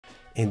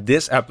In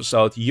this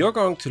episode, you're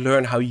going to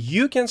learn how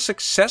you can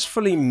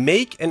successfully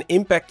make an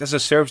impact as a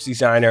service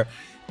designer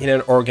in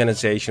an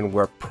organization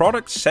where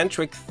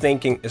product-centric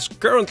thinking is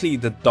currently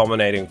the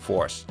dominating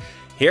force.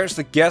 Here's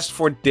the guest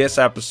for this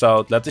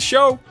episode. Let the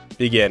show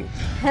begin.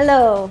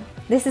 Hello,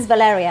 this is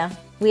Valeria.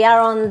 We are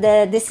on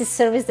the This is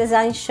Service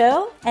Design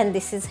show, and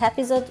this is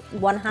episode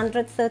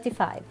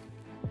 135.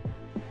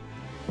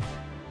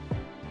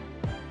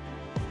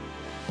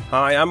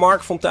 Hi, I'm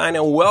Mark Fonteijn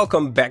and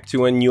welcome back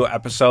to a new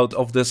episode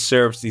of the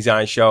Service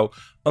Design Show.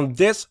 On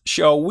this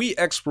show, we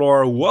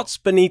explore what's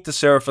beneath the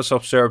surface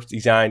of service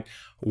design,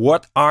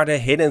 what are the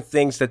hidden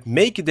things that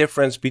make a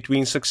difference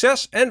between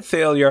success and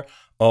failure,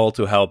 all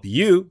to help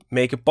you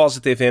make a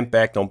positive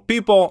impact on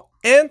people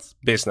and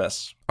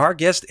business. Our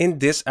guest in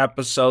this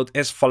episode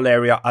is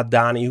Valeria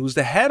Adani, who's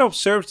the head of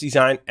service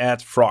design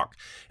at Frog.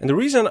 And the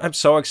reason I'm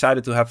so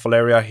excited to have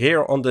Valeria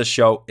here on the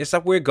show is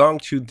that we're going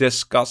to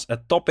discuss a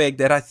topic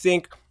that I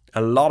think a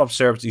lot of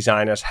service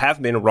designers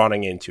have been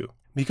running into.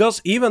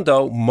 Because even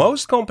though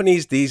most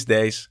companies these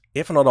days,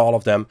 if not all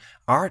of them,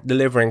 are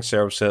delivering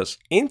services,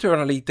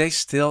 internally they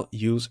still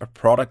use a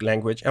product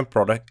language and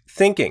product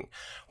thinking.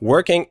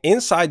 Working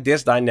inside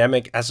this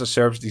dynamic as a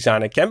service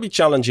designer can be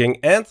challenging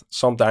and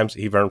sometimes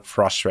even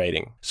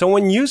frustrating. So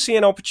when you see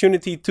an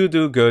opportunity to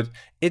do good,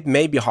 it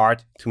may be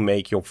hard to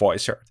make your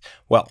voice heard.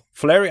 Well,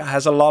 Valeria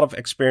has a lot of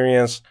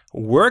experience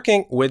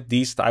working with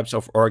these types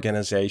of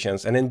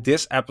organizations, and in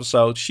this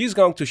episode she's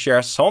going to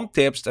share some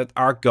tips that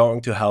are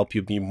going to help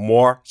you be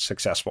more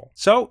successful.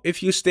 So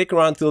if you stick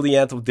around till the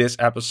end of this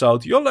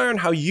episode, you'll learn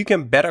how you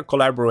can better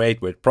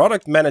collaborate with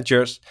product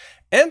managers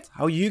and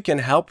how you can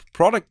help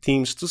product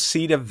teams to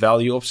see the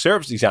value of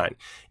service design,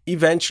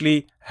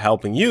 eventually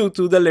helping you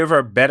to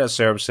deliver better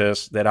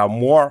services that are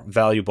more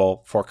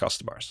valuable for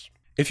customers.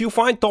 If you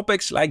find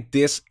topics like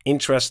this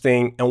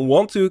interesting and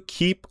want to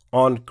keep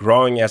on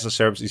growing as a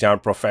service design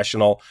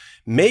professional,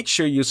 make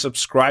sure you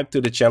subscribe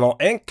to the channel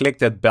and click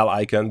that bell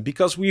icon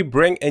because we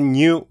bring a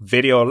new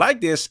video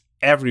like this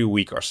every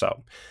week or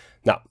so.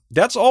 Now,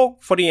 that's all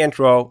for the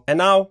intro, and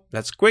now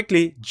let's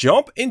quickly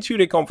jump into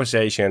the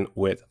conversation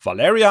with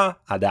Valeria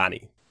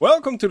Adani.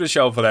 Welcome to the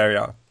show,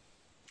 Valeria.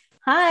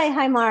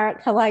 Hi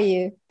Mark, how are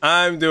you?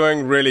 I'm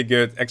doing really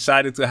good,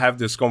 excited to have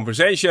this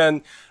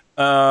conversation.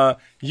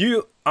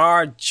 You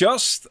are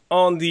just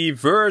on the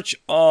verge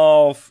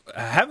of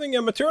having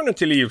a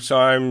maternity leave, so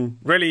I'm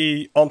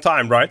really on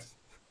time, right?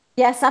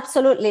 Yes,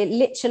 absolutely.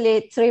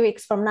 Literally 3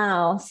 weeks from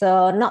now,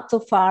 so not too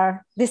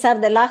far. These are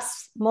the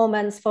last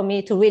moments for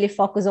me to really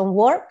focus on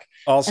work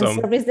and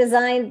service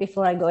design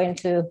before I go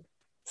into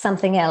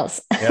something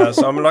else. Yeah,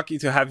 so I'm lucky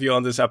to have you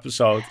on this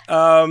episode.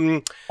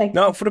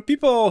 Now, for the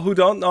people who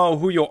don't know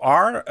who you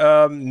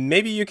are,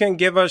 maybe you can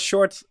give a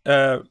short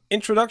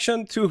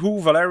introduction to who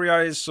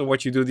Valeria is, or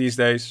what you do these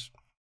days.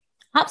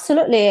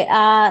 Absolutely.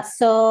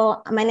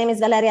 So my name is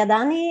Valeria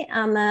Adani.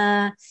 I'm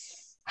a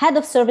head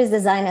of service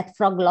design at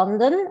Frog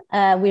London.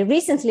 We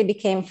recently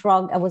became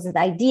Frog. I was at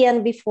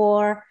IDEAN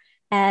before,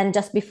 and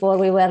just before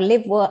we were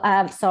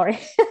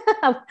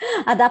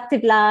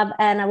Adaptive Lab,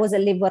 and I was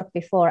at LiveWork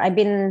before. I've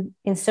been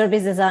in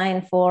service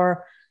design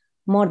for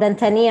more than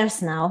 10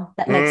 years now.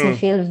 That makes me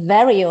feel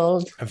very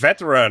old. A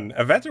veteran.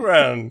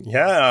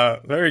 Yeah,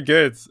 very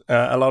good.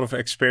 A lot of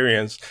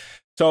experience.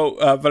 So,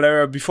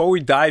 Valeria, before we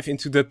dive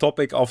into the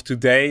topic of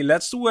today,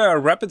 let's do a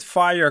rapid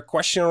fire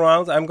question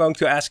round. I'm going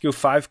to ask you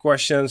 5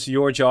 questions.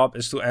 Your job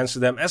is to answer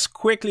them as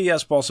quickly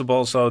as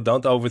possible, so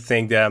don't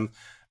overthink them.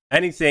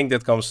 Anything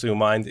that comes to your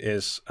mind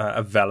is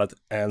a valid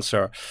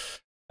answer.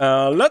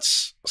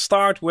 Let's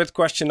start with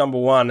question number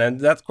 1.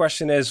 And that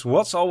question is,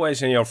 what's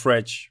always in your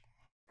fridge?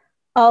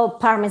 Oh,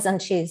 Parmesan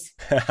cheese.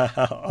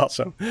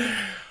 Awesome.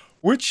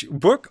 Which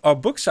book or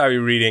books are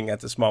you reading at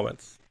this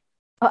moment?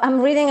 Oh,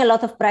 I'm reading a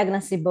lot of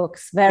pregnancy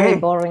books, very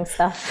boring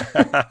stuff.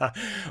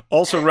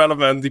 Also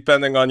relevant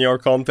depending on your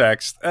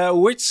context.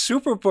 Which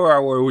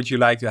superpower would you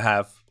like to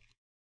have?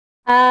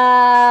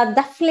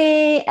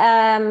 Definitely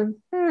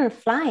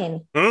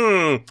flying.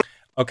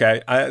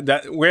 Okay,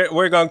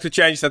 we're going to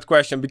change that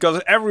question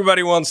because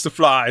everybody wants to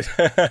fly.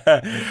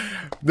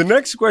 The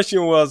next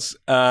question was,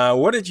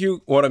 what did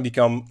you want to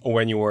become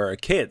when you were a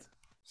kid?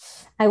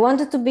 I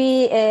wanted to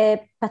be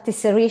a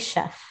patisserie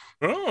chef.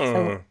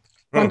 So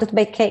wanted to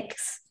bake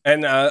cakes.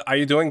 And are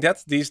you doing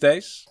that these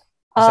days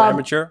as an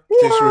amateur?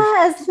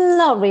 Yes,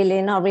 not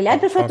really. I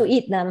prefer to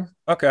eat them.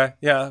 Okay,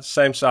 yeah,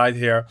 same side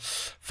here.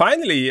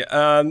 Finally,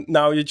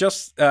 now you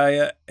just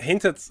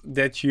hinted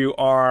that you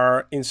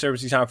are in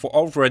service design for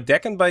over a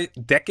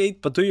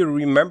decade, but do you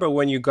remember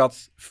when you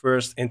got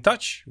first in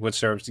touch with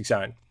service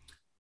design?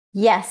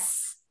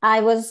 Yes,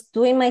 I was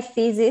doing my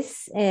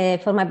thesis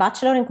for my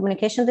bachelor in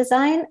communication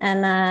design,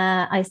 and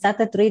I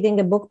started reading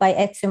a book by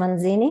Ezio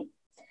Manzini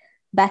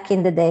back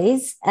in the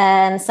days,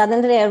 and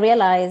suddenly I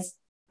realized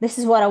this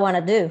is what I want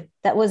to do.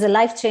 That was a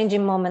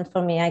life-changing moment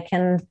for me. I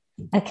can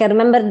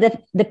remember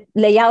the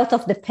layout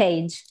of the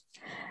page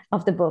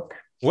of the book.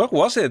 What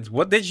was it?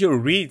 What did you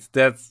read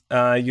that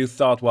you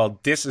thought, well,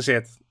 this is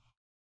it?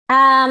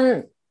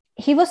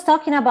 he was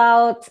talking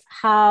about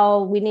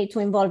how we need to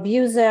involve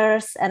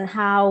users and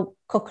how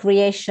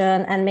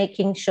co-creation and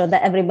making sure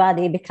that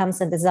everybody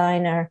becomes a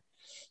designer.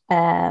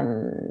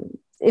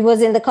 It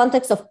was in the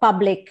context of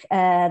public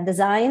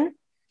design.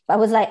 I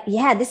was like,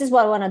 yeah, this is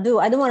what I want to do.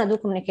 I don't want to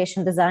do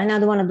communication design. I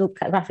don't want to do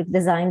graphic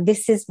design.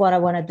 This is what I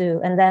want to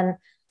do. And then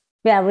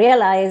I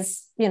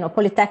realized,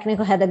 Polytechnic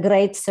had a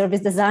great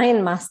service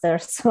design master.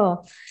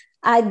 So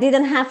I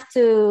didn't have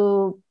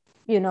to,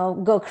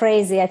 go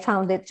crazy. I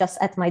found it just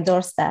at my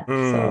doorstep.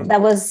 So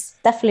that was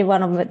definitely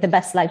one of the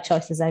best life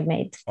choices I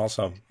made.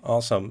 Awesome.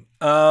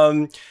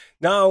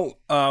 Now,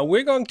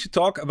 we're going to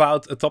talk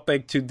about a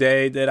topic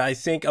today that I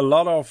think a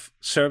lot of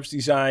service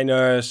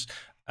designers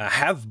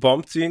have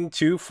bumped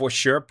into, for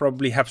sure,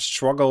 probably have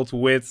struggled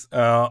with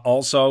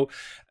also.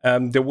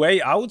 The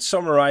way I would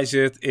summarize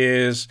it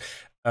is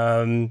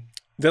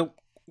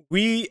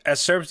we as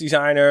service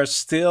designers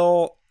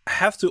still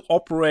have to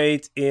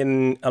operate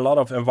in a lot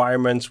of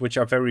environments which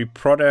are very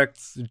product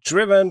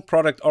driven,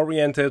 product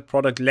oriented,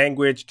 product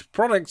language. The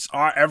products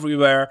are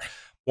everywhere.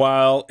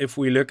 While if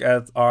we look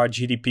at our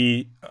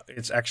GDP,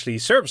 it's actually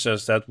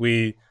services that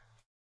we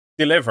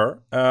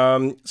deliver.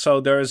 So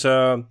there's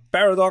a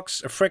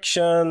paradox, a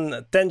friction,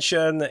 a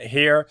tension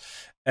here.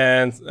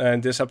 And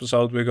in this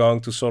episode, we're going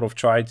to sort of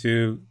try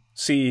to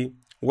see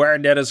where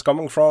that is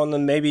coming from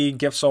and maybe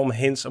give some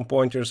hints and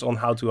pointers on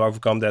how to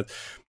overcome that.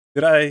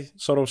 Did I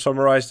sort of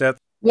summarize that?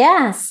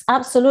 Yes,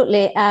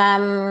 absolutely.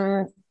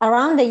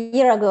 Around a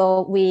year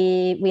ago,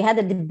 we had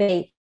a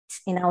debate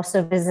in our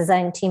service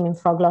design team in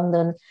Frog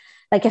London.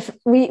 Like if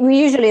we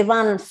usually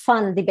run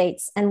fun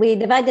debates, and we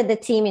divided the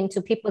team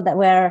into people that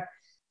were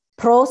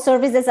pro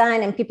service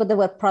design and people that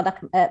were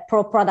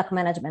pro product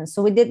management.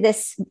 So we did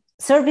this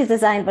service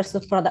design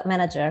versus product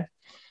manager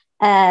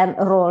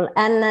role,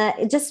 and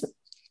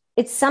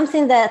it's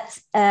something that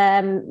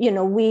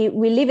we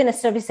live in a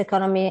service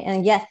economy,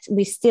 and yet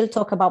we still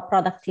talk about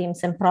product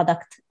teams and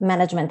product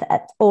management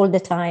all the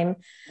time.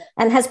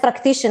 And as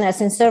practitioners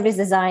in service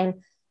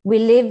design, we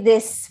live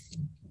this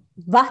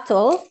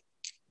battle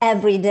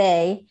every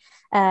day.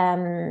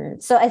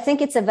 So I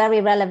think it's a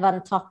very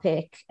relevant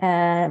topic.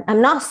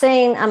 I'm not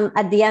saying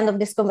at the end of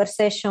this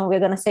conversation, we're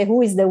going to say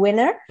who is the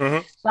winner,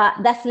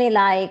 but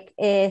definitely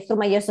through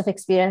my years of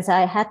experience,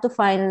 I had to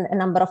find a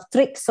number of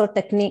tricks or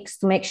techniques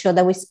to make sure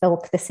that we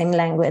spoke the same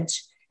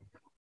language.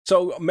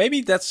 So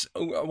maybe that's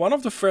one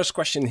of the first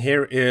questions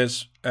here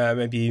is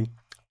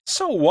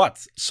so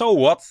what? So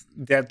what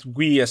that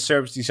we as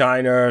service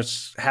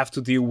designers have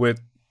to deal with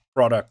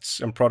products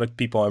and product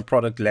people and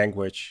product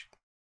language?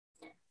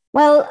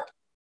 Well,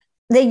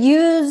 the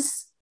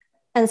use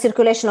and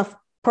circulation of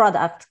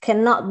product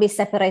cannot be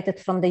separated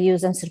from the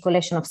use and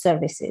circulation of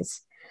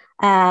services.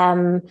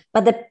 But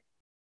the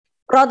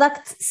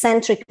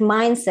product-centric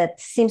mindset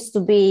seems to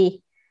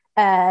be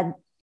the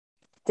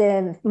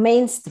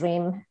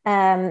mainstream.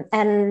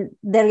 And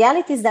the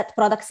reality is that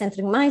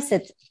product-centric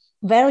mindset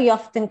very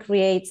often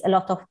creates a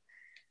lot of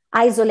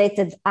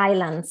isolated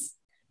islands.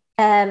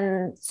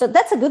 So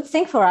that's a good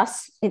thing for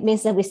us. It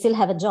means that we still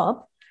have a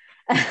job.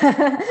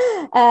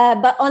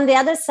 But on the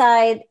other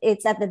side,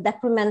 it's at the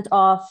detriment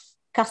of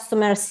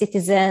customers,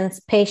 citizens,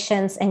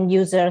 patients, and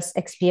users'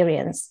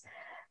 experience.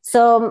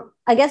 So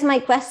I guess my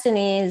question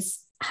is,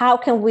 how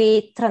can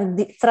we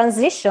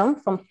transition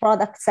from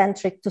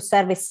product-centric to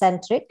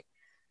service-centric?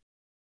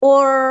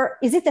 Or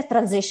is it a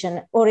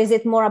transition? Or is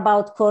it more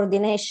about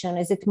coordination?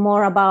 Is it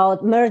more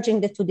about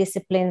merging the two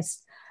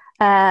disciplines?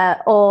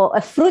 Or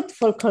a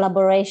fruitful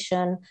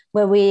collaboration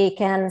where we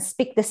can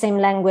speak the same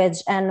language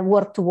and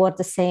work toward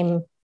the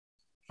same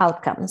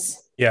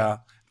outcomes. Yeah.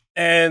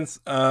 And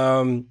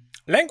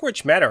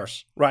language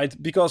matters, right?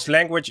 Because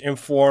language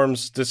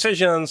informs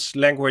decisions,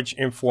 language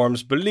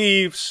informs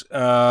beliefs.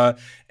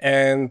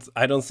 And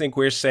I don't think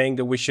we're saying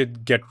that we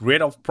should get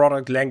rid of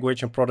product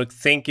language and product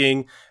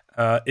thinking.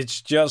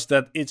 It's just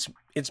that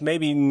it's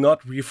maybe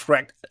not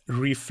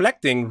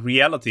reflecting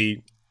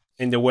reality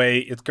in the way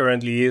it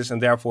currently is,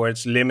 and therefore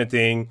it's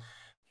limiting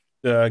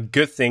the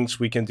good things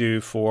we can do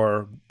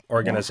for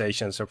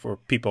organizations or for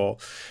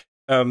people.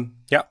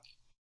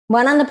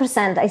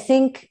 100%. I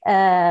think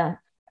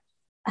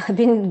I've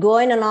been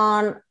going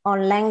on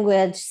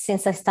language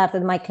since I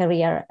started my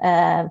career.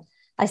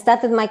 I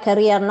started my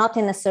career not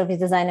in a service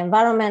design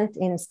environment,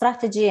 in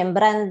strategy and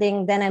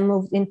branding. Then I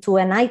moved into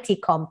an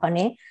IT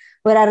company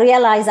where I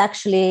realized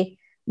actually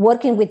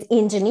working with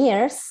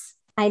engineers,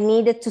 I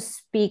needed to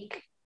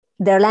speak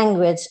their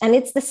language. And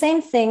it's the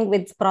same thing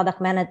with product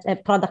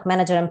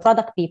manager and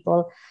product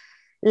people.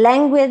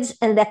 Language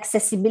and the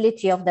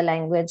accessibility of the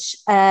language.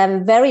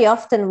 Very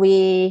often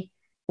we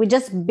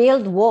just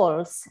build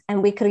walls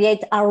and we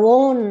create our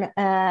own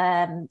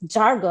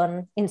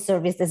jargon in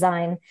service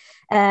design.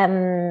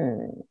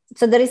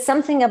 So there is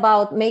something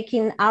about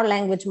making our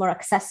language more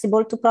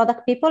accessible to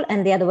product people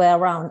and the other way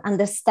around,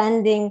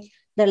 understanding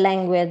the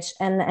language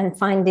and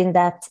finding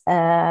that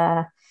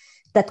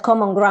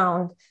common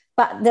ground.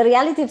 But the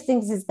reality of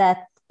things is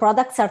that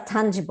products are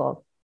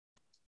tangible.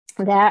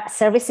 Their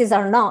services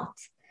are not.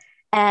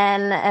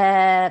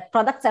 And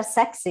products are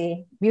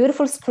sexy,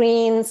 beautiful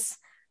screens,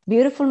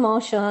 beautiful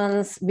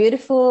motions,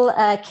 beautiful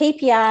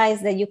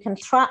KPIs that you can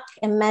track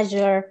and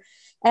measure.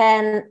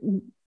 And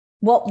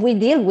what we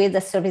deal with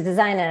as service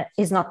designer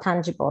is not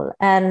tangible.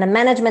 And the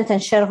management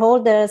and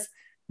shareholders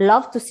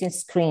love to see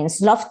screens,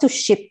 love to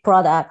ship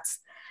products.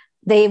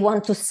 They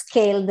want to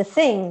scale the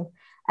thing.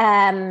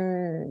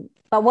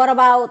 But what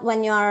about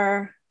when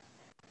you're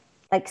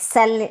like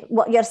selling,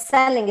 what you're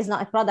selling is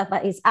not a product,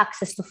 but is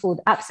access to food,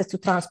 access to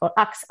transport,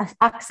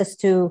 access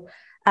to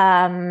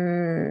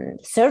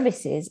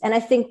services. And I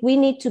think we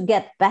need to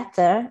get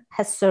better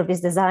as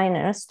service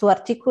designers to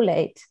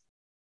articulate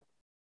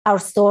our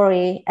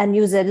story and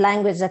use a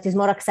language that is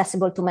more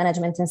accessible to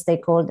management and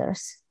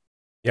stakeholders.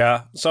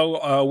 Yeah,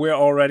 so we're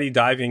already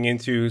diving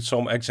into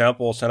some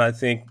examples, and I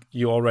think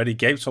you already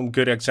gave some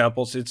good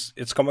examples.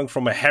 It's coming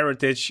from a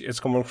heritage, it's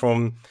coming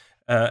from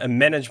a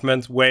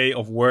management way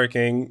of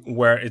working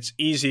where it's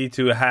easy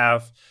to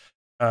have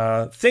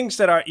things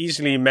that are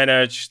easily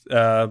managed,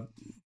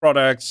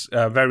 products,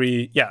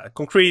 very,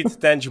 concrete,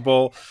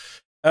 tangible.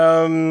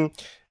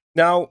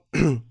 Now,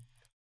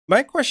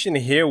 my question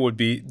here would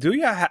be, do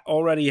you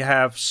already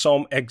have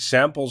some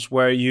examples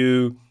where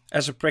you,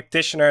 as a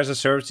practitioner, as a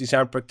service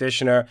design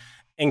practitioner,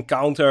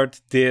 encountered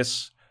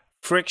this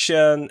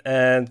friction?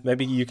 And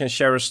maybe you can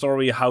share a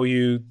story how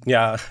you,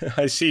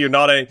 I see you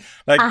nodding,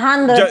 like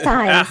 100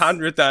 times.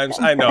 100 times,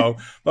 I know.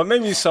 But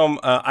maybe some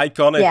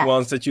iconic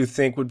ones that you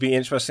think would be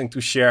interesting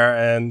to share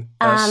and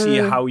see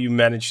how you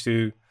manage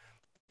to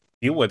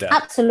deal with that.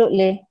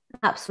 Absolutely,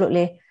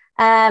 absolutely.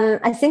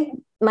 I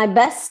think my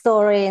best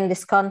story in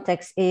this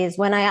context is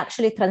when I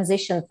actually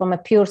transitioned from a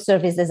pure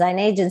service design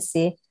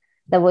agency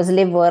that was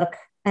LiveWork,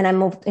 and I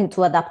moved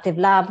into Adaptive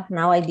Lab,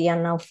 now Idea,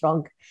 now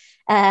Frog.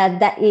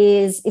 That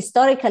is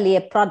historically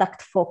a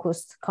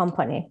product-focused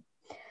company.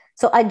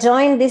 So I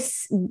joined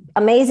this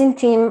amazing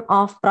team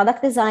of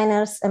product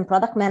designers and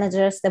product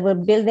managers that were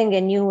building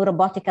a new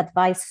robotic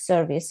advice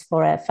service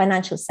for a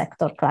financial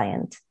sector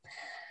client.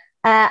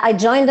 I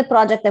joined the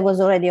project that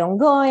was already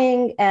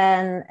ongoing,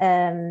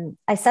 and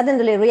I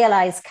suddenly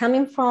realized,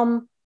 coming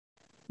from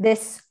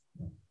this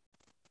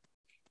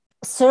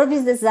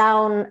service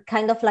design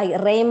kind of like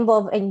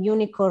rainbow and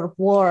unicorn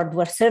world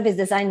where service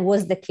design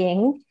was the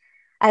king,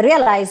 I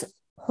realized,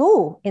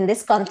 in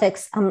this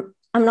context, I'm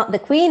not the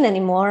queen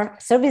anymore.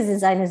 Service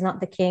design is not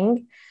the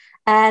king.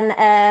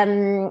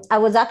 And I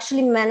was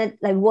actually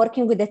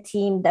working with a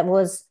team that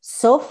was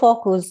so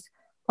focused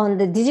on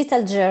the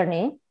digital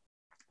journey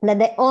that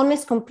they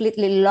almost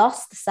completely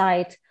lost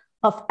sight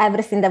of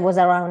everything that was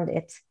around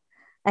it.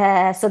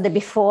 So the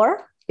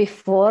before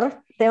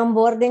the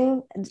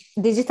onboarding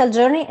digital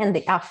journey, and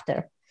the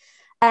after.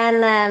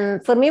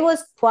 And for me, it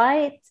was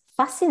quite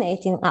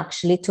fascinating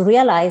actually to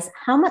realize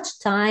how much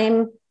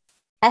time,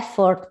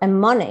 effort, and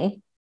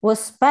money was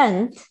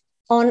spent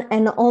on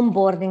an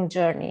onboarding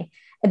journey,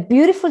 a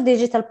beautiful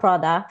digital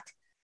product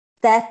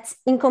that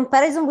in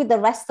comparison with the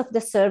rest of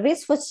the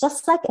service was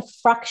just like a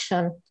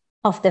fraction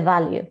of the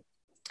value.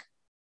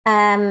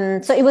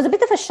 So it was a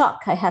bit of a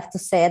shock, I have to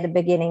say, at the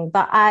beginning,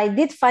 but I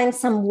did find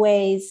some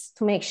ways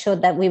to make sure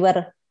that we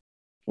were,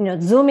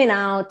 zooming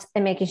out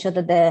and making sure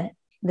that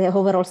the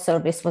overall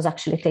service was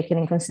actually taken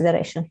in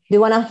consideration. Do you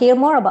want to hear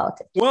more about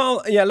it?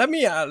 Well, yeah, let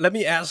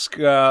me ask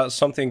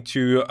something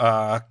to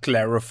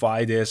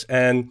clarify this.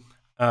 And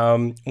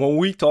when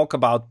we talk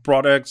about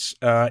products,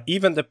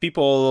 even the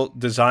people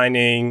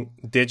designing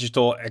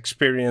digital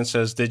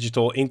experiences,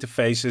 digital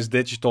interfaces,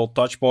 digital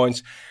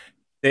touchpoints,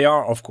 they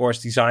are, of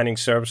course, designing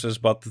services,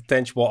 but the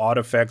tangible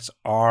artifacts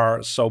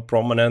are so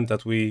prominent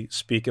that we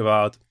speak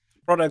about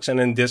products. And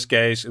in this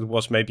case, it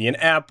was maybe an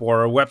app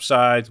or a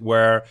website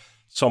where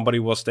somebody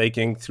was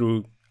taking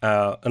through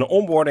an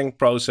onboarding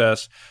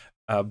process,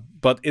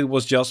 but it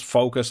was just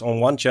focused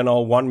on one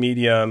channel, one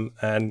medium,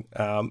 and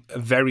a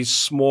very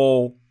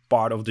small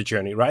part of the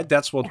journey, right?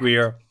 That's what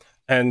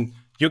and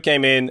you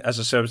came in as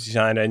a service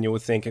designer and you were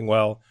thinking,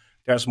 well,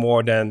 there's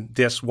more than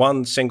this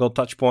one single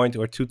touch point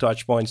or two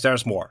touch points,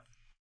 there's more.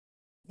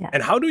 Yeah.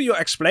 And how do you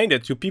explain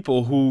it to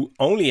people who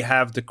only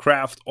have the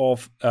craft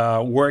of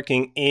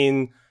working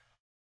in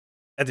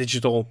a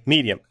digital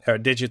medium or a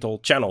digital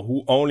channel,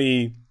 who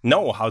only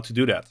know how to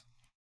do that?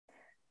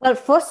 Well,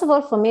 first of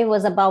all, for me, it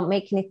was about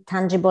making it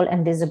tangible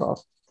and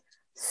visible.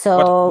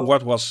 So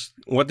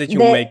what did you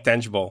make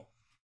tangible?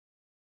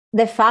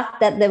 The fact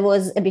that there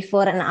was a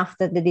before and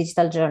after the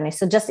digital journey.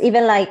 So just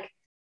even like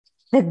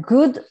the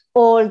good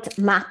old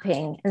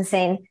mapping and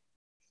saying,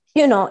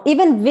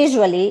 even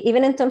visually,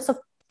 even in terms of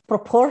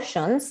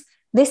proportions,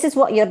 this is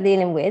what you're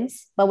dealing with,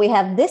 but we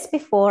have this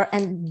before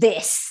and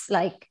this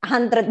like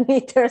 100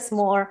 meters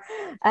more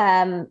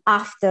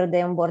after the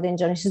onboarding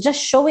journey. So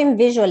just showing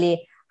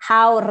visually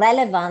how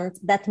relevant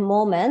that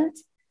moment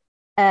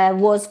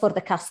was for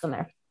the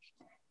customer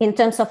in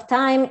terms of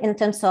time, in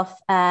terms of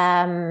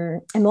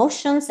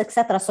emotions,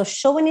 etc. So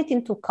showing it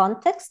into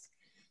context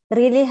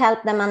really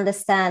helped them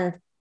understand,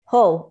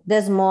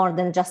 there's more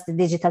than just the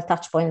digital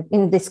touch point.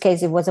 In this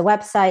case, it was a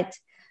website.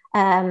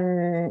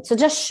 So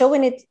just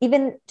showing it,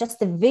 even just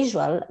the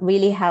visual,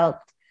 really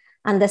helped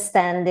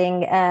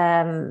understanding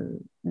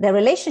the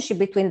relationship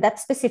between that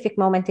specific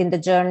moment in the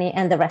journey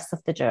and the rest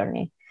of the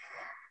journey.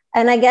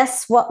 And I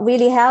guess what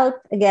really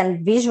helped,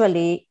 again,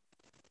 visually,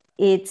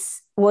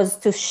 was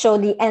to show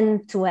the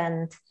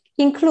end-to-end,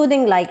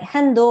 including like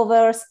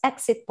handovers,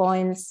 exit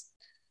points,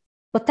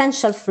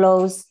 potential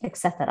flows,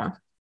 etc.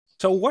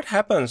 So what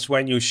happens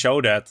when you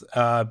show that?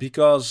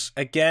 Because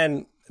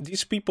again,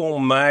 these people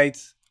might,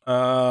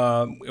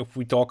 if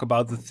we talk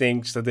about the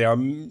things that they are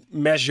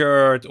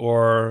measured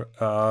or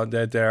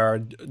that their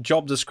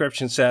job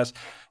description says,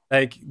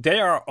 like they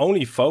are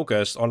only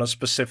focused on a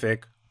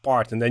specific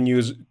part. And then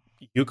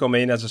you come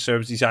in as a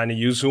service designer,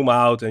 you zoom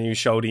out and you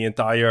show the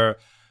entire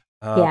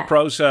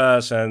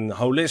process and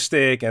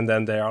holistic. And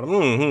then they are,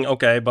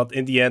 okay, but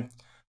in the end,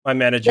 my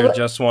manager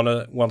just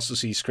wants to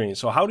see screens.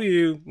 So how do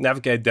you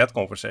navigate that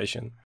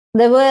conversation?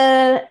 There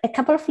were a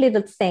couple of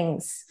little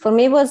things. For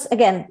me, was,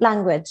 again,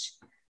 language.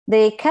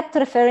 They kept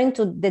referring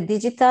to the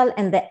digital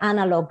and the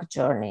analog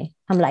journey.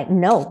 I'm like,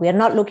 no, we are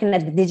not looking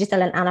at the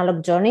digital and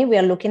analog journey. We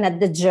are looking at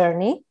the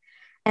journey.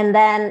 And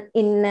then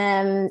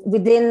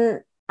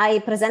I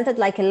presented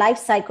like a life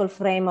cycle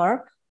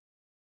framework.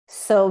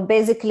 So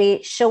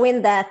basically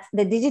showing that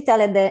the digital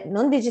and the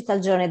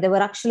non-digital journey, they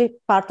were actually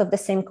part of the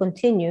same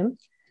continuum.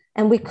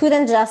 And we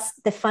couldn't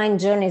just define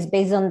journeys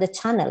based on the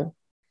channel.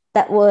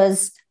 That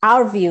was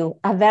our view,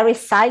 a very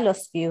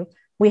silos view.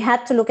 We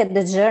had to look at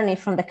the journey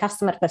from the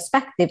customer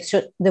perspective.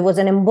 So there was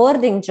an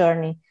onboarding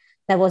journey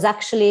that was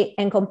actually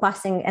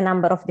encompassing a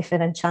number of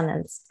different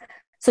channels.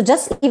 So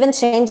just even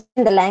changing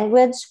the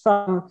language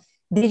from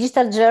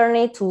digital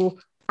journey to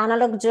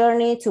analog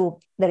journey to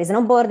there is an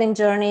onboarding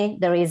journey,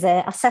 there is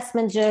an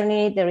assessment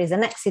journey, there is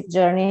an exit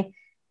journey,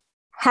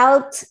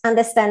 helped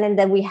understanding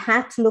that we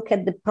had to look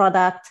at the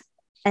product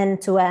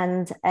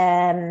end-to-end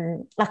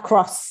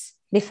across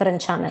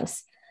different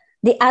channels.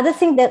 The other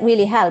thing that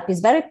really helped is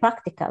very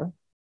practical,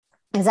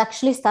 is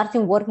actually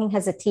starting working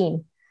as a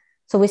team.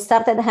 So we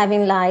started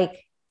having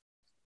like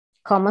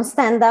common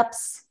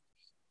stand-ups,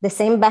 the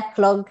same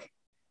backlog.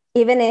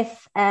 Even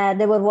if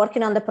they were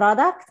working on the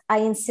product, I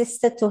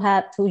insisted to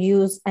have to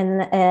use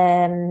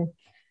and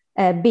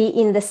be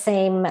in the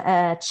same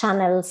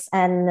channels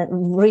and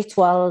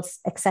rituals,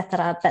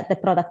 etc., that the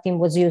product team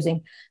was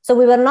using. So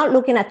we were not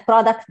looking at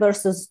product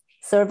versus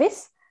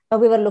service,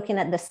 but we were looking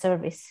at the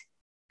service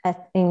as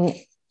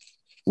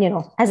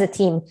a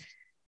team.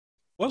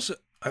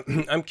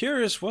 I'm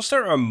curious, was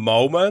there a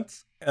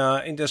moment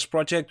in this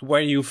project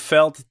where you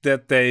felt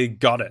that they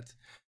got it?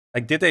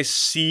 Like, did they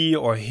see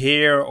or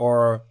hear,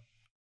 or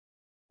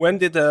when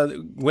did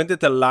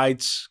the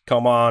lights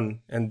come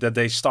on and that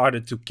they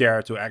started to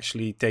care to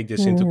actually take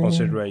this into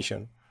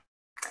consideration?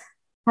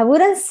 I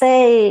wouldn't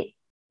say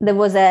there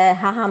was a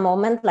haha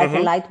moment, like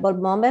a light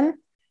bulb moment.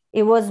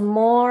 It was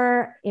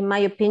more, in my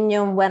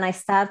opinion, when I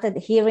started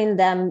hearing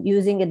them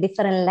using a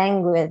different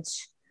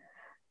language,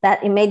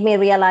 that it made me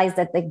realize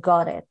that they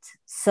got it.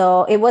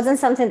 So it wasn't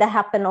something that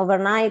happened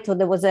overnight, or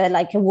there was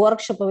a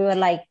workshop where we were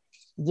like,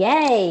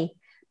 yay.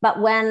 But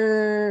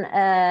when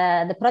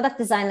the product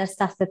designer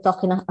started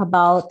talking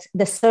about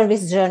the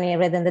service journey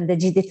rather than the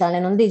digital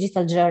and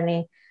non-digital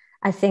journey,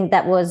 I think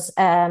that was,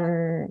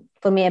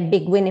 for me, a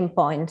big winning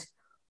point.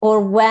 Or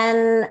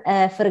when,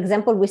 for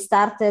example, we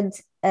started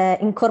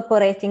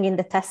incorporating in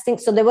the testing.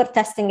 So they were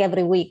testing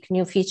every week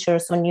new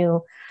features or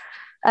new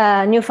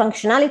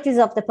functionalities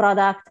of the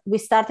product. We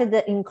started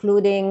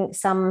including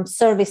some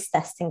service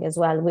testing as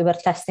well. We were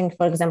testing,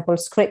 for example,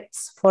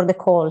 scripts for the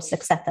calls,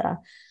 etc.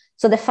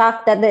 So the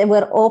fact that they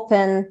were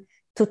open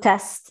to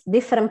test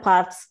different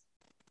parts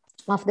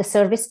of the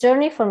service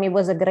journey for me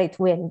was a great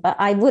win. But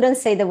I wouldn't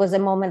say there was a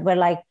moment where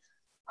like,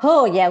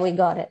 oh yeah, we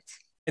got it.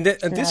 And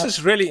this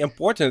is really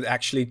important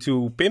actually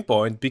to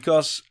pinpoint,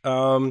 because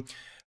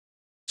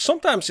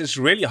sometimes it's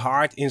really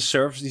hard in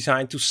service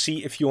design to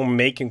see if you're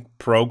making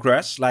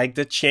progress. Like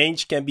the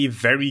change can be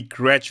very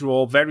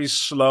gradual, very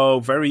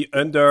slow, very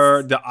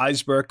under the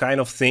iceberg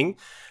kind of thing.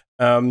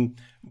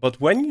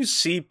 But when you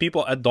see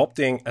people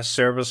adopting a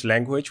service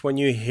language, when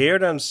you hear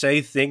them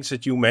say things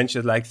that you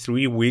mentioned like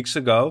 3 weeks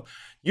ago,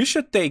 you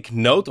should take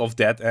note of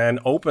that and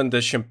open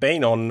the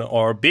champagne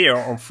or beer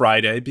on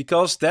Friday,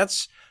 because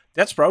that's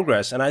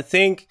progress. And I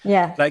think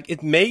like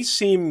it may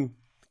seem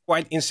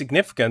quite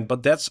insignificant,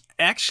 but that's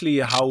actually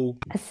how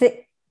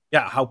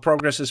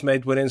progress is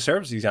made within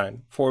service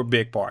design for a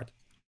big part.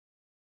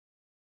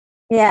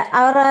 Yeah,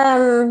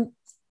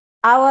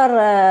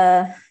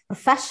 our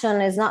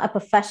profession is not a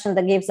profession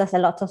that gives us a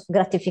lot of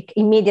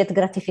immediate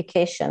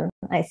gratification.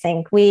 I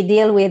think we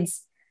deal with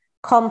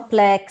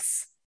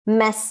complex,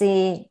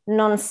 messy,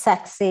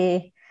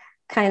 non-sexy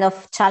kind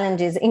of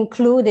challenges,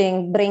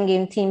 including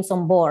bringing teams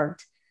on board,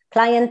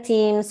 client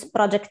teams,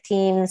 project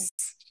teams,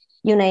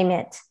 you name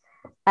it.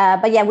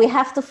 But yeah, we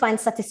have to find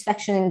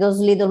satisfaction in those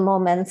little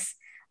moments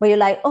where you're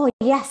like, oh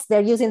yes,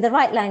 they're using the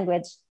right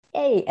language.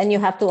 Hey, and you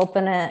have to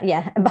open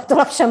a bottle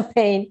of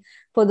champagne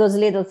for those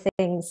little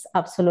things.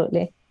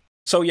 Absolutely.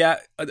 So yeah,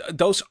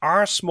 those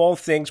are small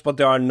things, but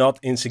they are not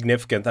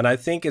insignificant. And I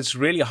think it's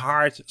really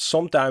hard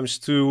sometimes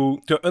to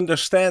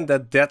understand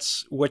that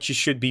that's what you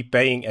should be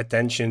paying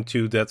attention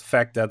to, that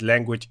fact that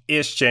language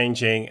is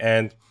changing,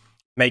 and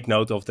make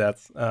note of that.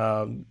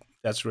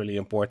 That's really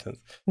important.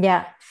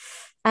 Yeah.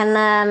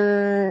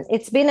 And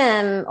it's been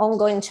an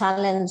ongoing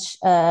challenge,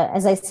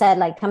 as I said,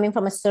 like coming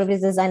from a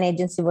service design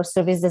agency where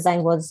service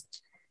design was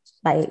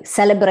like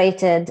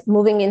celebrated,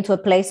 moving into a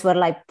place where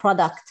like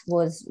product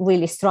was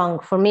really strong.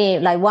 For me,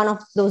 like one of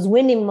those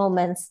winning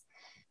moments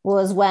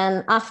was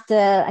when,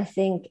 after I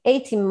think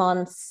 18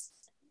 months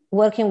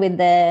working with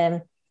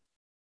the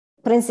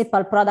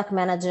principal product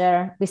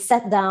manager, we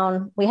sat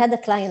down, we had a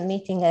client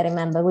meeting. I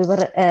remember we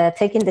were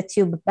taking the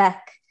tube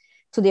back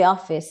to the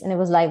office, and it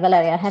was like,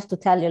 Valeria, I have to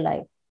tell you,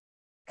 like,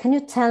 can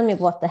you tell me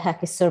what the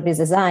heck is service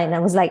design? I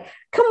was like,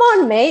 come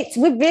on, mate,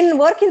 we've been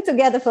working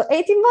together for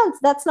 18 months.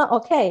 That's not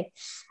okay.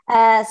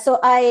 So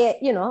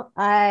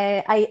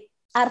I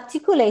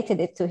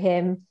articulated it to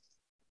him,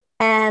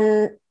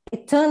 and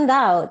it turned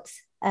out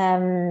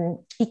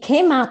he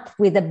came up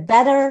with a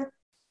better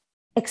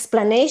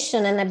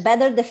explanation and a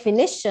better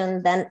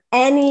definition than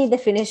any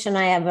definition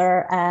I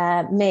ever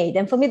made.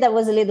 And for me, that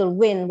was a little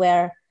win,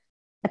 where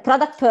a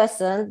product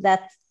person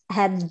that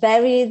had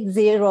very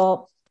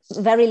little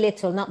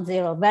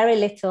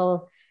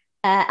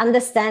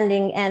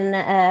understanding and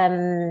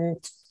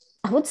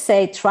I would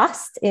say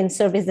trust in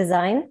service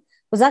design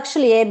was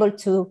actually able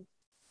to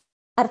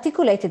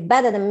articulate it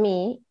better than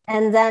me.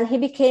 And then he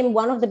became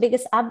one of the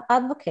biggest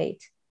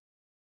advocates.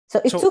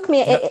 So it took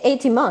me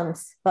 18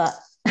 months, but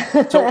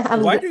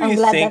I'm glad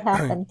that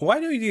happened. Why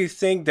do you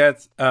think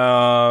that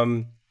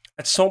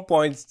at some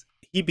point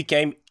he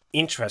became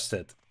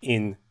interested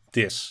in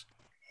this?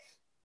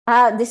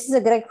 This is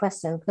a great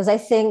question, because I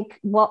think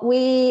what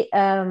we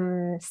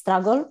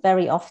struggle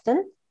very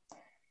often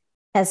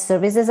as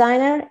service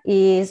designer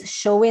is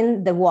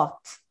showing the what.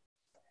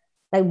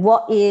 Like,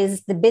 what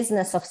is the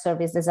business of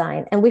service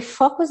design? And we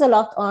focus a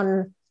lot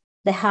on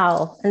the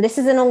how. And this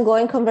is an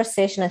ongoing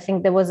conversation. I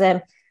think there was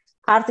an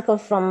article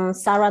from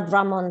Sarah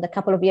Drummond a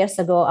couple of years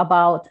ago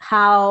about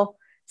how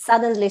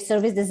suddenly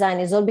service design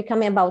is all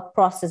becoming about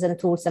process and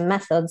tools and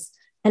methods,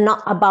 and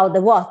not about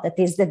the what, that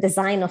is the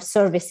design of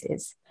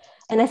services.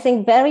 And I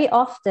think very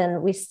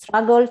often we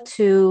struggle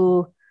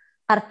to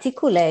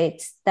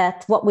articulate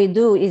that what we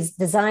do is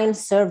design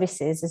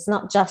services. It's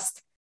not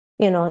just,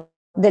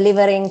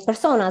 delivering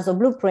personas or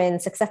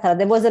blueprints, etc.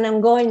 There was an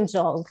ongoing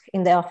job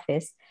in the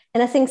office.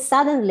 And I think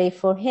suddenly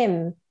for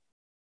him,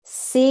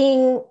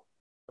 seeing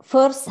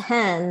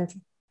firsthand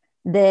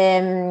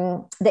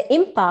the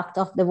impact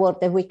of the work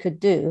that we could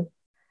do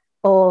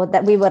or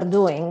that we were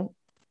doing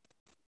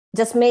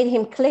just made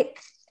him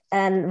click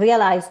and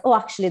realize, oh,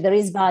 actually there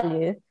is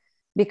value,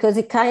 because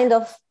he kind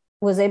of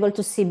was able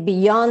to see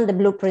beyond the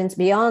blueprints,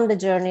 beyond the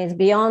journeys,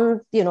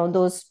 beyond,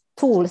 those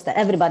tools that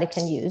everybody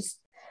can use,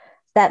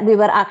 that we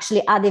were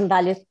actually adding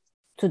value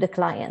to the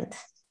client.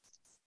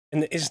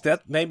 And is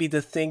that maybe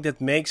the thing that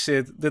makes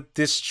it, that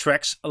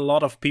distracts a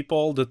lot of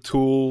people, the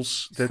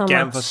tools, the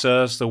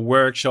canvases, the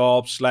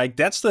workshops, like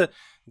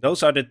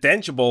those are the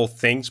tangible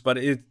things, but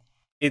it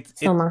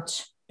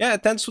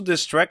tends to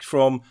distract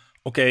from,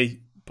 okay,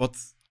 but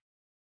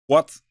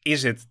what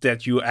is it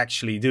that you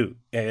actually do?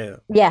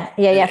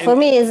 For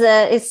me,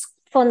 it's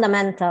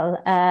fundamental.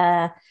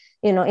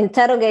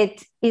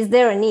 Interrogate, is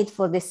there a need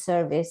for this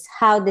service?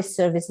 How this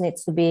service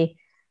needs to be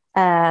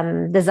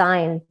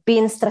designed,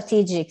 being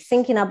strategic,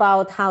 thinking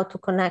about how to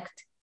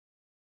connect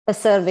a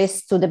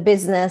service to the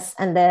business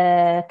and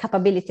the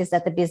capabilities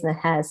that the business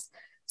has.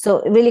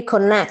 So really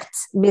connect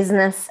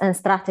business and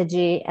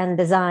strategy and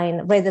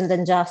design rather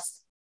than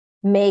just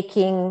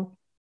making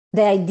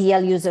the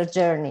ideal user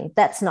journey.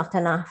 That's not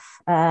enough.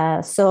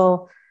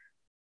 So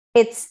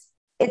it's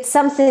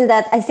something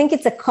that I think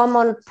it's a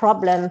common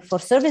problem for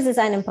service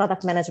design and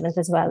product management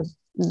as well.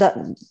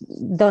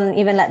 Don't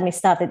even let me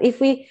start it. If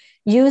we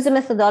use a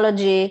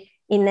methodology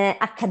in an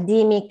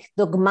academic,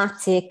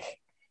 dogmatic,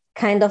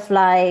 kind of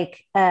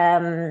like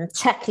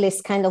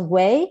checklist kind of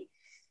way,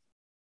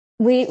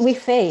 we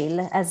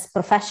fail as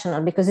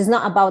professional, because it's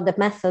not about the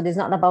method, it's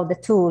not about the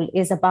tool,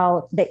 it's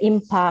about the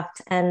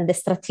impact and the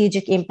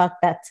strategic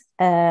impact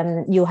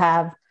that you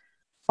have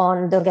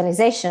on the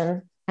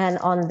organization and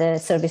on the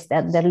service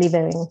that they're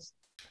delivering.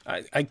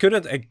 I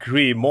couldn't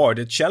agree more.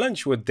 The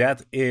challenge with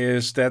that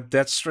is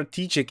that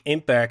strategic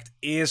impact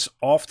is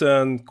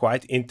often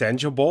quite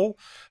intangible.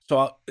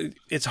 So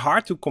it's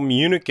hard to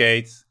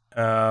communicate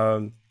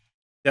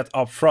that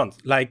upfront.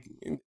 Like,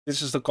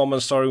 this is the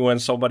common story when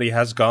somebody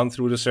has gone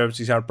through the service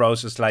design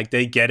process, like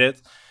they get it,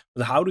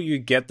 but how do you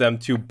get them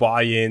to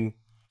buy in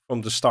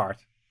from the start?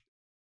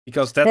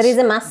 Because there is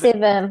a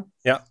massive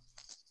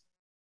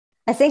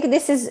I think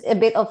this is a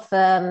bit of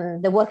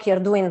the work you're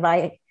doing,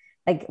 right?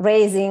 Like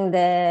raising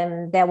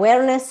the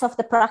awareness of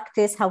the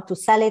practice, how to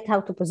sell it,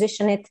 how to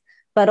position it,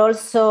 but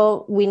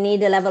also we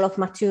need a level of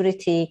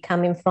maturity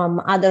coming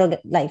from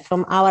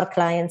from our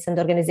clients and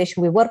the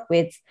organization we work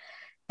with,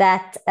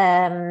 that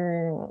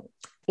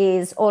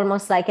is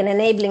almost like an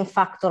enabling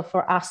factor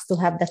for us to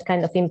have that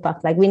kind of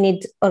impact. Like we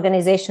need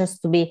organizations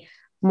to be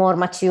more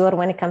mature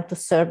when it comes to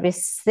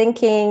service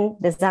thinking,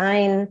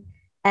 design,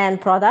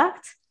 and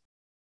product.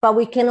 But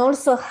we can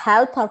also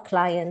help our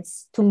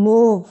clients to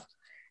move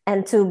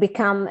and to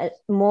become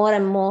more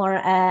and more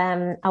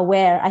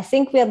aware. I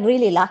think we are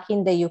really lucky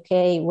in the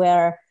UK,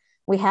 where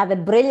we have a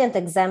brilliant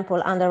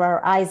example under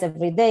our eyes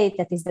every day,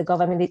 that is the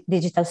government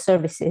digital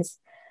services.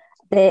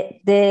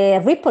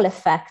 The ripple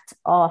effect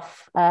of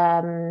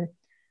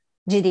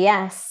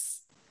GDS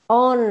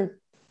on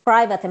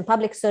private and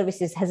public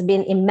services has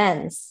been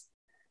immense,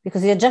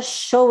 because you're just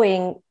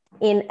showing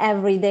in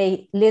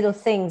everyday little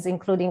things,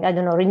 including, I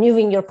don't know,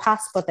 renewing your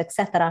passport,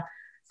 etc.,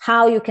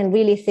 how you can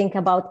really think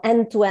about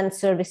end-to-end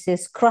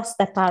services,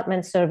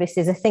 cross-department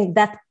services. I think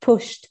that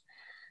pushed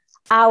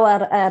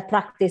our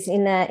practice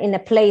in a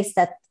place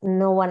that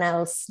no one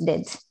else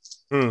did.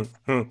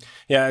 Mm-hmm.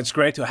 Yeah, it's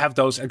great to have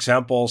those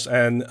examples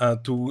and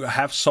to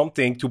have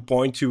something to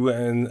point to,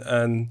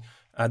 and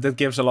that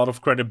gives a lot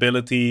of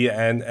credibility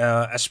and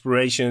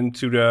aspiration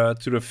to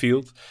the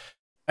field.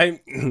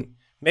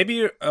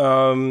 Maybe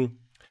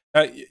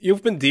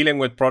you've been dealing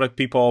with product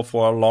people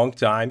for a long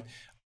time.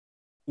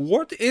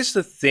 What is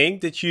the thing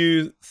that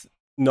you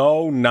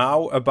know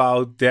now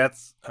about that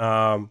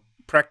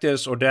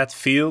practice or that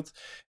field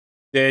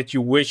that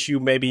you wish you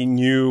maybe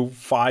knew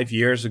 5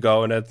 years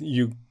ago, and that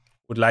you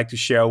would like to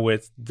share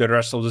with the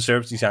rest of the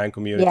service design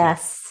community?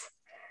 Yes.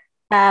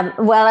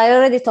 Well, I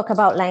already talked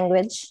about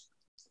language,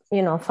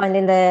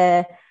 finding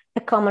a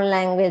common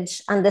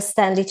language,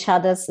 understand each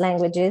other's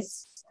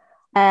languages.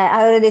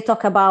 I already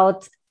talked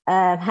about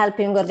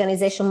helping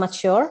organization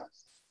mature.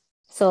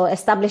 So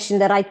establishing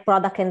the right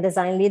product and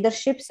design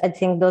leaderships. I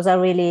think those are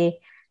really,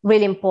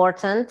 really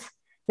important.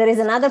 There is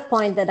another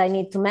point that I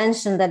need to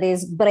mention, that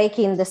is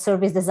breaking the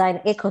service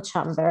design echo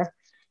chamber.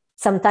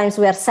 Sometimes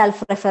we are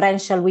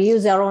self-referential. We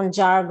use our own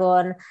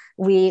jargon.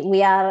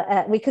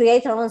 We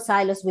create our own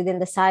silos within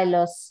the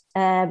silos.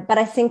 But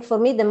I think for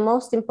me, the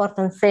most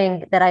important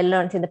thing that I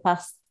learned in the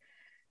past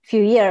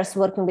few years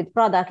working with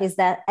product is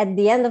that at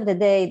the end of the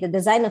day, the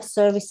design of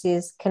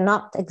services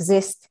cannot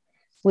exist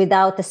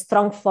without a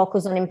strong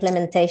focus on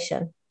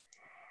implementation.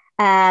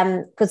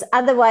 Because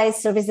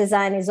otherwise, service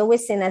design is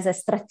always seen as a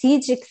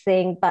strategic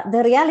thing, but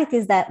the reality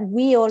is that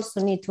we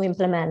also need to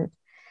implement.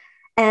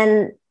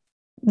 And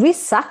we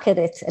suck at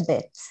it a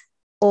bit,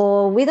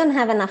 or we don't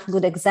have enough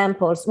good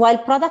examples, while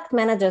product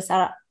managers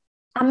are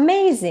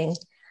amazing.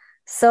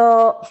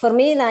 So for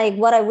me, like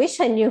what I wish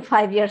I knew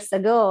 5 years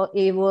ago,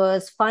 it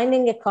was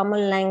finding a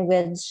common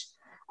language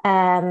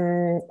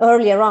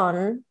earlier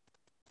on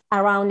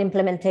around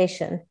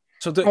implementation.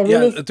 So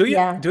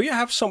do you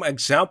have some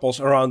examples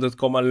around that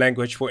common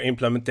language for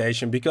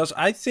implementation? Because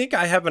I think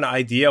I have an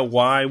idea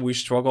why we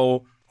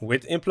struggle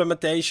with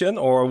implementation,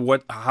 or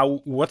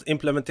what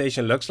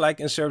implementation looks like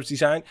in service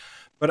design.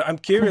 But I'm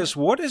curious,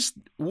 what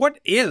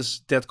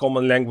is that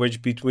common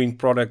language between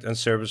product and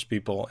service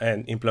people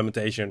and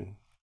implementation?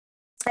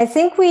 I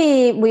think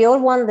we all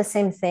want the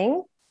same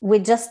thing. We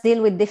just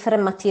deal with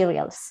different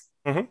materials.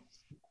 Mm-hmm.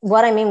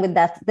 What I mean with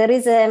that, there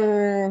is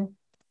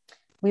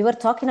we were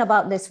talking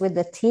about this with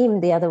the team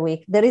the other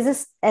week. There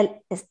is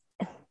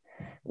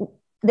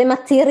the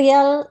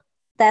material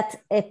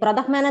that a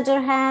product manager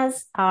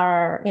has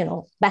are,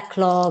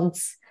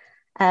 backlogs,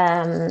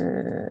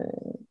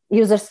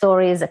 user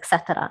stories,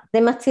 etc.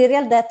 The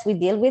material that we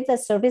deal with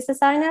as service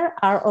designer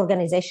are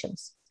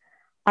organizations,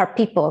 are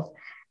people.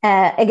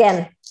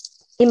 Again,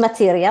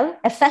 immaterial.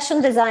 A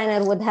fashion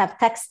designer would have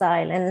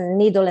textile and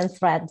needle and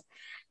thread.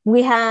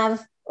 We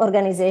have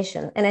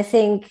organization, and I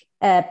think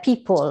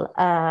people,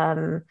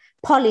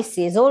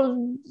 policies,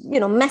 all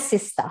messy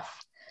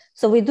stuff.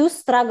 So we do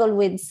struggle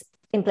with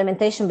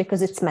implementation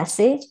because it's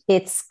messy,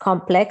 it's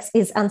complex,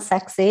 it's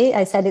unsexy.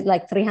 I said it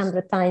like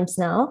 300 times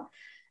now,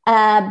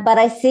 but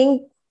I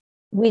think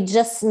we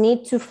just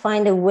need to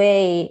find a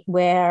way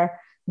where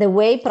the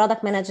way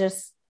product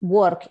managers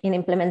work in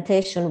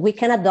implementation, we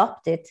can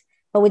adopt it,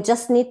 but we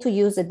just need to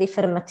use a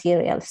different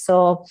material.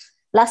 So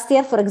last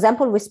year, for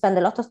example, we spent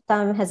a lot of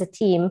time as a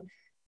team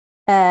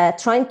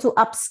trying to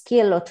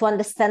upskill or to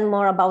understand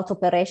more about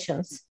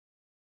operations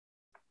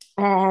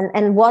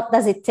and what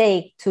does it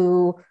take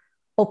to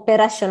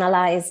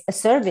operationalize a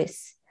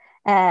service.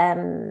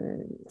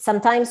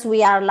 Sometimes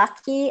we are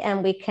lucky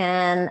and we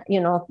can,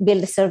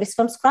 build a service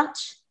from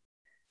scratch.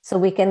 So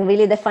we can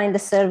really define the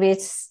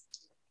service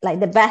like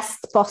the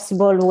best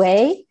possible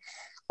way.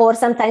 Or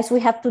sometimes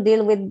we have to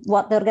deal with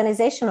what the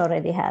organization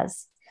already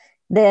has.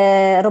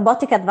 The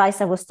robotic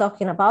advice I was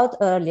talking about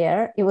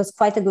earlier, it was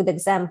quite a good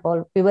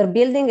example. We were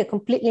building a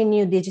completely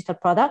new digital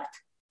product,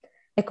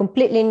 a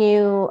completely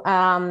new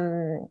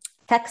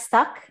tech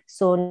stack.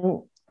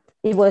 So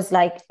it was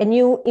like a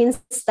new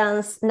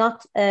instance,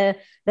 not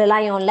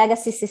relying on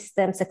legacy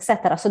systems,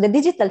 etc. So the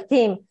digital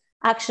team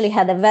actually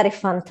had a very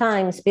fun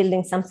time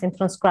building something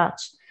from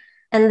scratch.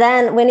 And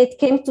then when it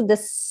came to the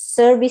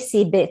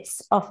servicey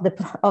bits of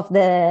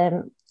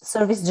the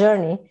service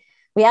journey,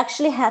 we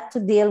actually had to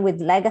deal with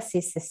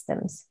legacy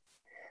systems.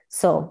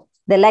 So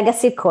the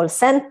legacy call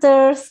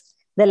centers,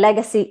 the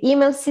legacy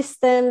email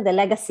system, the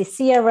legacy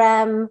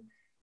CRM.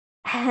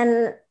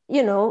 And,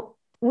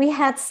 we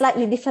had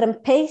slightly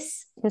different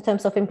pace in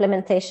terms of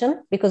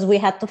implementation because we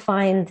had to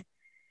find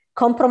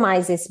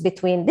compromises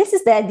between this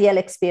is the ideal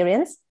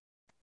experience,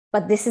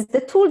 but this is the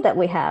tool that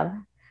we have.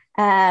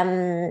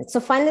 So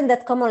finding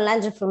that common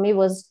language for me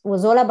was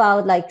all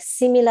about like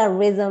similar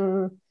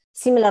rhythm,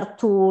 similar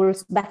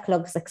tools,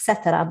 backlogs,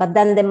 etc. But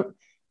then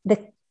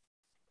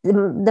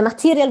the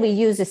material we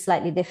use is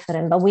slightly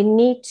different, but we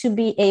need to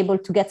be able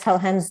to get our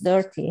hands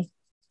dirty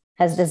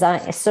as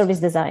service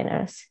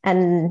designers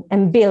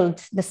and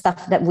build the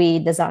stuff that we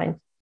design.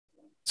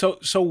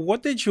 So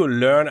what did you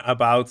learn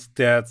about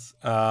that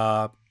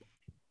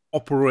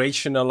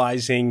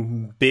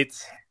operationalizing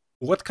bit?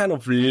 What kind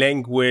of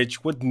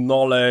language, what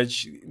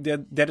knowledge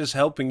that is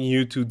helping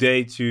you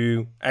today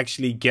to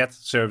actually get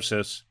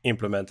services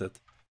implemented?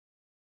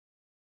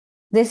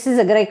 This is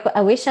a great.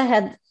 I wish I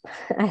had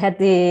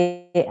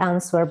the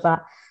answer,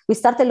 but we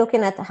started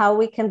looking at how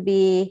we can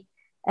be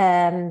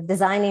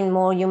designing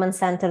more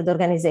human-centered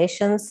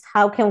organizations.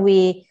 How can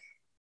we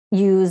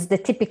use the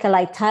typical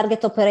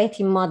target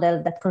operating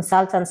model that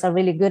consultants are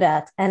really good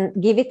at and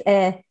give it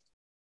a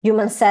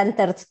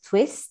human-centered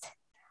twist?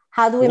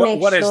 How do we make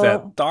sure... What is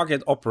that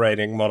target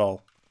operating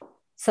model?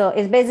 So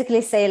it's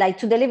basically say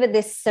to deliver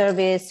this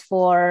service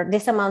for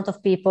this amount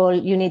of people,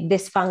 you need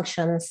these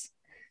functions,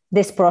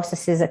 these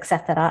processes,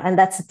 etc. And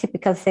that's a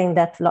typical thing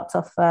that lots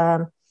of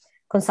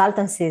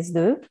consultancies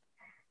do.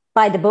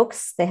 By the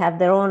books, they have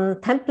their own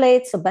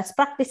templates or best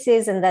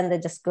practices, and then they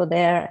just go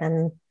there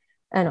and,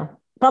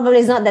 probably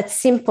it's not that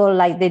simple,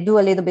 they do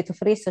a little bit of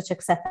research,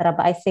 etc.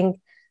 But I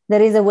think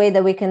there is a way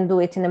that we can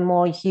do it in a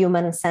more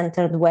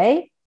human-centered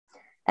way.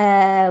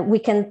 We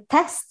can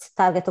test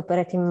target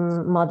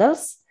operating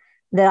models.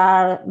 There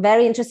are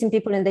very interesting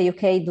people in the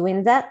UK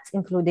doing that,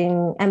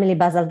 including Emily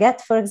Bazalgette,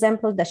 for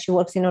example, that she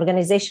works in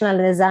organizational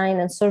design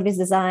and service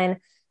design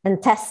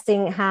and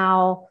testing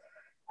how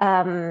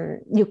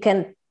you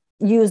can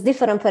use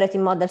different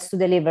operating models to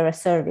deliver a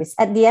service.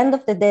 At the end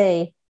of the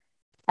day,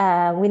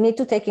 we need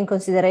to take in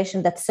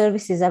consideration that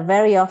services are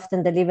very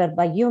often delivered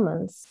by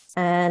humans,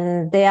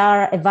 and they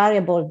are a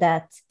variable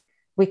that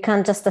we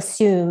can't just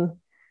assume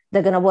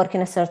they're going to work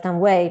in a certain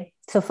way.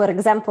 So, for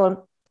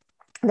example,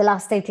 the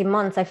last 18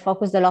 months, I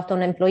focused a lot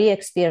on employee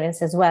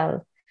experience as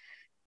well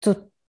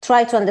to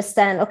try to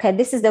understand, okay,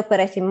 this is the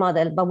operating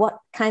model, but what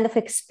kind of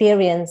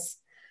experience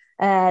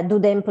do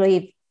the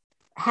employee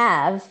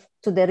have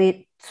to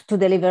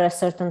deliver a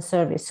certain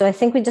service? So I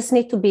think we just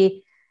need to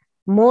be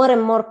more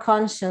and more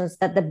conscious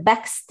that the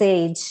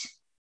backstage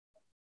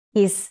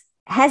is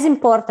as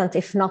important,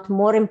 if not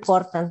more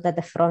important, than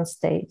the front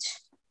stage.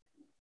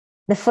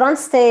 The front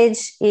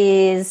stage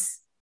is,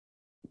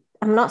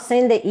 I'm not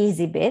saying the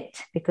easy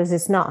bit because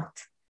it's not,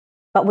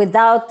 but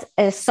without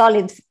a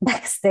solid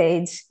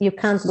backstage, you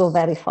can't go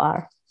very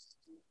far.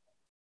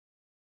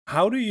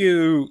 How do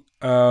you,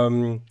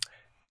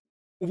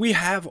 we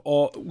have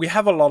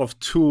a lot of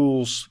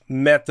tools,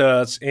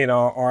 methods in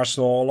our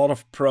arsenal, a lot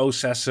of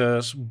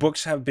processes,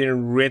 books have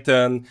been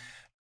written,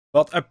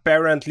 but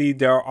apparently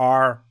there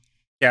are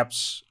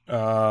gaps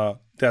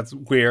that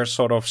we're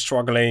sort of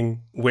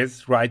struggling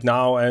with right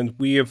now. And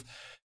we have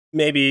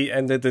maybe,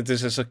 and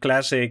this is a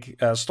classic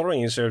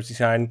story in service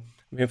design,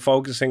 we've been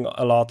focusing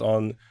a lot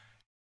on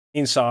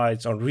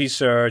insights, on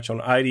research,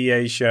 on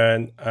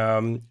ideation,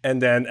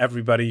 and then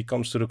everybody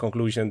comes to the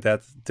conclusion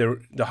that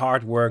the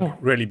hard work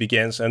really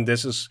begins. And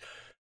this is,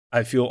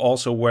 I feel,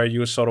 also where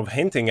you're sort of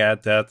hinting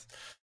at that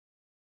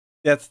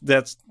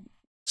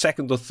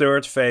second or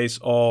third phase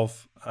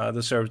of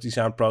the service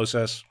design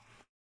process.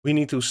 We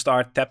need to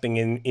start tapping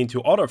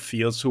into other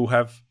fields who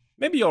have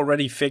maybe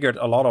already figured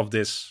a lot of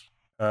this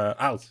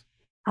out.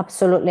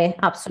 Absolutely.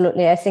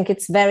 I think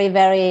it's very,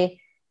 very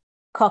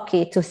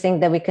cocky to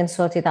think that we can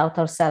sort it out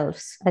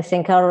ourselves. I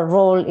think our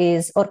role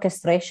is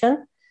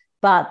orchestration,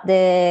 but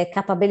the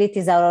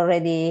capabilities are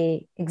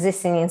already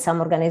existing in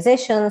some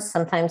organizations.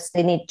 Sometimes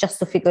they need just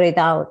to figure it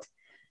out,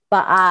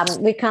 but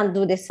we can't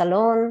do this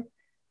alone.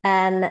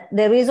 And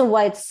the reason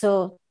why it's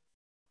so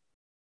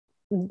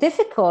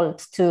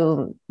difficult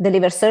to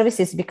deliver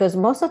services because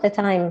most of the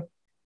time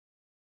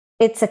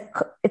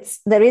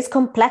there is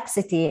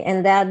complexity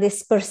and there are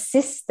these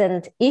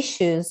persistent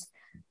issues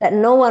that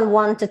no one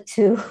wanted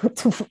to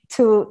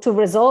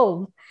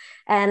resolve.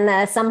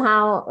 And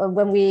somehow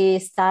when we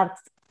start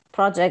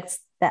projects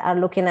that are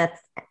looking at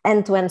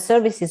end-to-end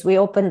services, we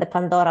open the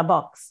Pandora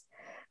box.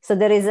 So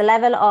there is a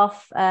level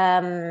of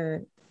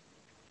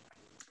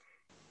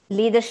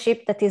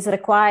leadership that is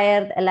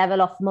required, a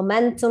level of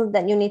momentum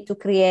that you need to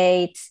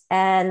create.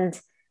 And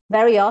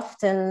very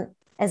often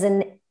as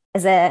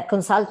a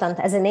consultant,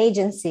 as an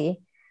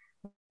agency,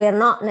 we're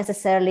not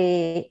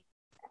necessarily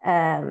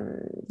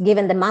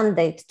given the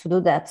mandate to do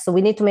that. So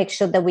we need to make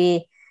sure that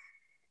we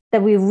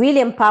really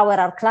empower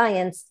our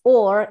clients,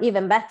 or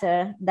even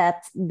better,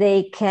 that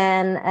they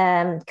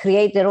can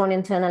create their own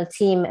internal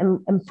team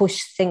and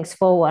push things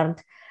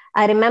forward.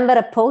 I remember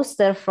a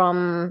poster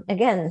from,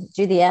 again,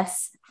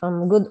 GDS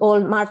from good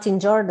old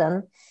Martin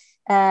Jordan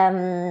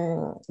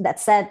that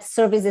said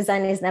service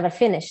design is never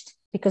finished,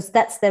 because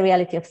that's the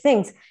reality of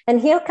things.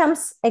 And here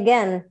comes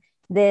again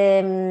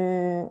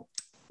the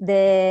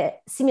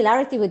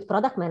similarity with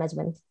product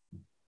management.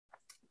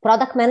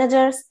 Product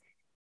managers,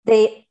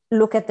 they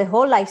look at the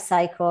whole life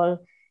cycle.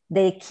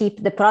 They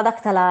keep the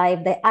product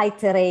alive, they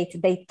iterate,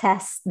 they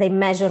test, they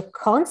measure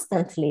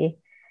constantly.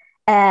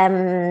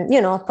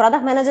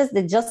 Product managers,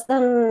 they just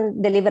don't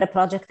deliver a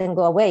project and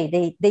go away.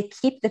 They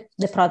keep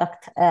the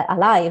product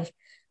alive.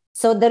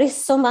 So there is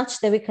so much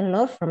that we can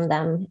learn from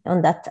them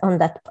on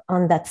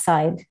that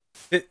side.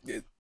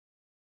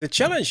 The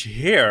challenge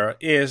here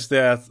is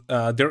that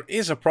there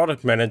is a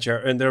product manager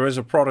and there is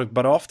a product,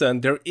 but often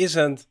there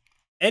isn't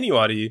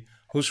anybody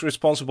who's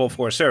responsible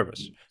for a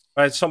service.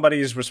 Right, somebody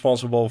is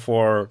responsible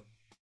for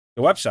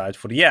the website,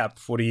 for the app,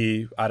 for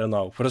the,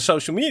 for the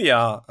social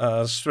media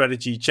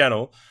strategy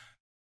channel.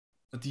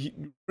 But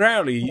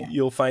rarely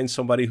you'll find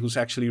somebody who's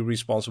actually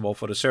responsible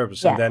for the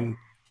service. And then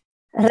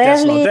if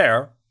that's not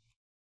there.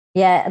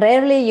 Yeah,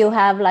 rarely you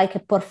have like a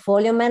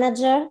portfolio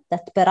manager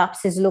that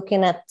perhaps is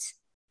looking at,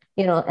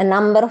 a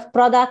number of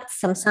products.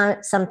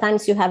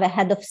 Sometimes you have a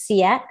head of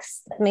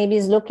CX that maybe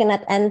is looking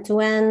at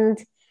end-to-end.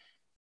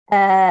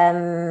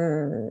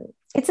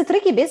 It's a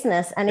tricky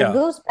business, and it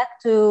goes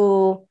back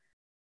to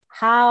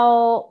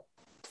how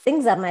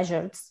things are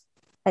measured,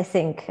 I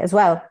think, as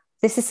well.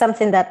 This is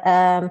something that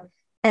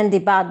Andy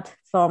Budd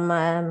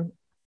from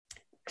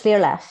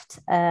ClearLeft,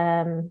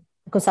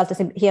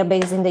 consultancy here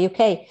based in the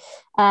UK,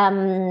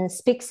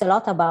 speaks a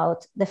lot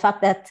about the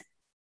fact that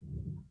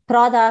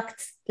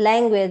product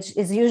language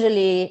is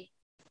usually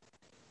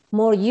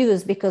more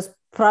used because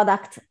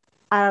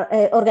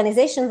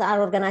organizations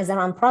are organized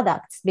around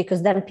products,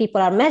 because then people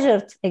are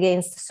measured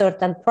against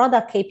certain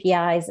product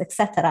KPIs,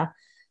 etc.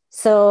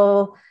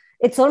 So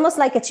it's almost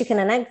like a chicken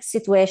and egg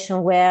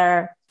situation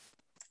where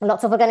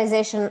lots of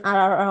organizations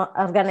are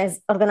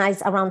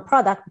organized around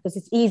product because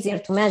it's easier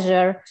to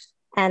measure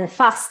and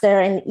faster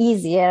and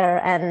easier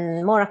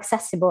and more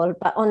accessible.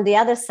 But on the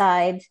other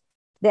side,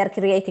 they're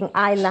creating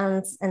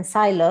islands and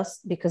silos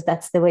because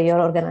that's the way you're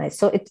organized.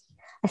 So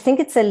I think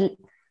it's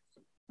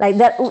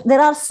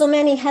there are so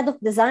many head of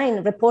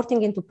design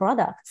reporting into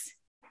products,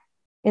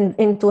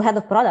 into head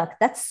of product.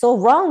 That's so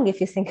wrong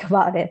if you think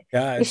about it.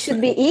 Yeah, it should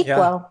be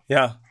equal.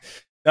 Yeah.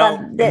 Now,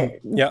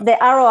 but the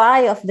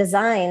ROI of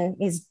design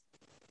is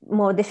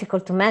more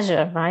difficult to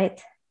measure,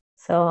 right?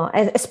 So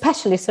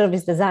especially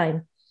service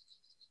design.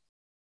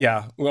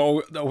 Yeah,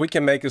 well, we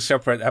can make a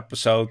separate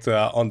episode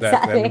on that.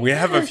 Exactly. And we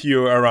have a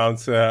few around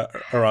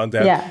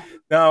that. Yeah.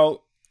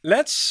 Now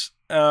let's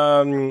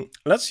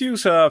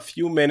use a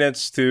few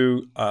minutes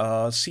to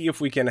see if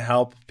we can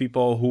help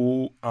people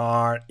who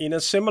are in a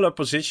similar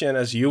position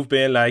as you've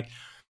been. Like,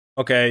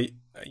 okay,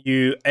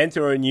 you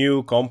enter a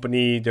new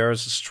company,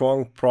 there's a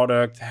strong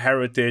product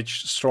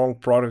heritage, strong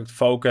product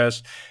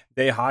focus.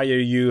 They hire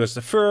you as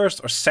the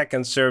first or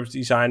second service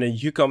designer.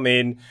 You come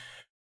in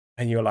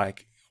and you're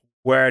like,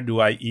 where do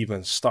I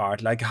even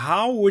start? Like,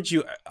 how would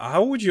you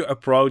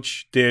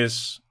approach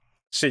this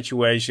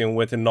situation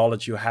with the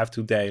knowledge you have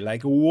today?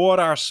 Like, what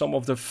are some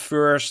of the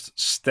first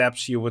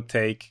steps you would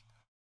take,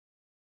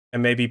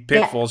 and maybe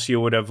pitfalls you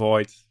would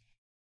avoid?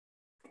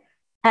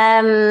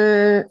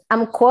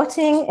 I'm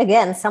quoting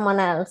again someone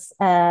else,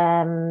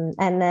 and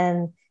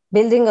then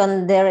building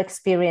on their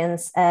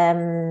experience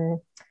of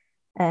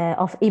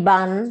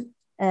Iban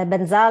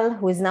Benzal,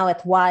 who is now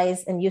at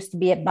Wise and used to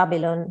be at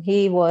Babylon.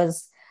 He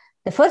was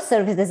the first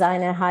service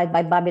designer hired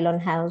by Babylon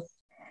Health.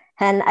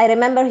 And I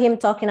remember him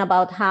talking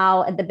about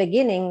how at the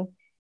beginning,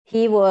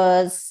 he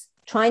was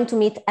trying to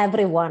meet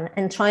everyone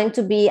and trying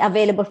to be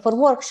available for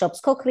workshops,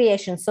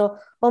 co-creation. So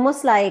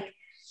almost like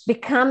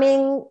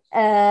becoming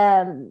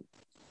a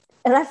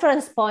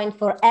reference point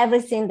for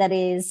everything that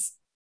is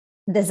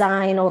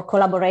design or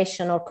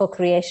collaboration or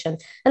co-creation.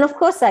 And of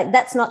course,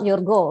 that's not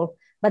your goal,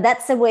 but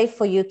that's a way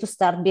for you to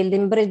start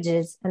building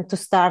bridges and to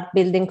start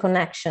building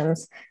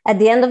connections. At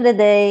the end of the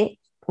day,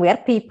 we are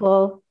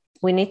people,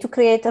 we need to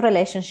create a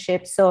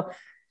relationship. So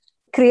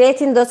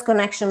creating those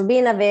connections,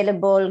 being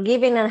available,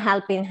 giving a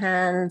helping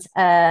hand,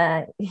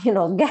 get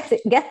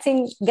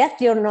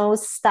your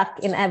nose stuck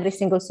in every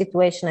single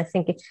situation. I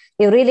think it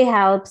really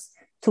helps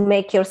to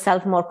make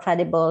yourself more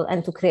credible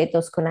and to create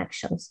those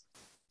connections.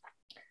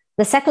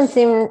 The second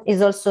thing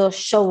is also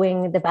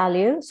showing the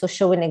value. So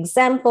showing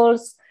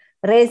examples,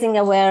 raising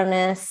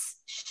awareness,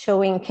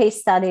 showing case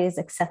studies,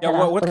 etc. Yeah,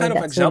 well, what kind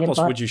of examples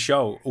would you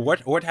show?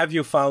 What have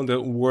you found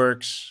that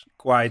works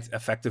quite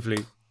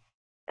effectively?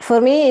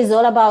 For me, it's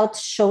all about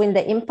showing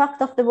the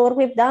impact of the work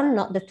we've done,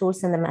 not the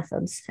tools and the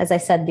methods. As I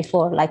said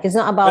before, like it's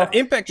not about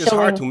impact is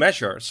hard to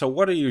measure. So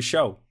what do you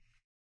show?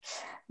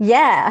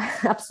 Yeah,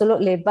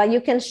 absolutely. But you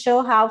can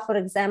show how, for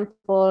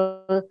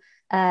example,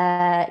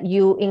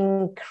 you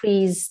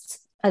increased,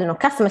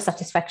 customer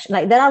satisfaction.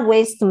 Like there are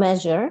ways to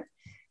measure,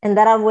 and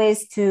there are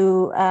ways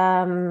to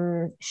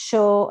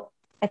show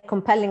a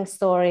compelling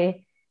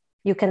story.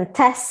 You can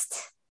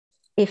test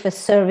if a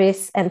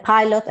service and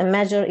pilot and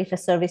measure if a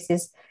service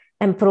is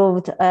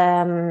improved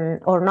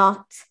or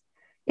not.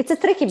 It's a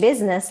tricky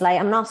business, like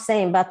I'm not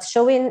saying, but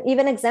showing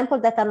even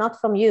examples that are not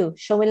from you,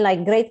 showing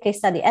like great case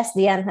study.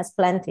 SDN has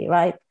plenty,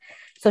 right?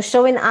 So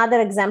showing other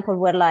examples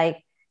where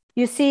like,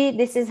 you see,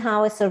 this is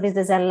how a service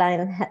design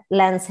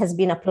lens has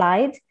been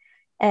applied,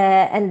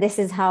 and this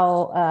is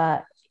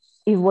how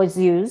it was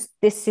used.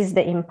 This is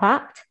the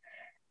impact.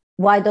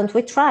 Why don't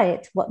we try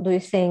it? What do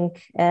you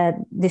think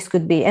this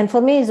could be? And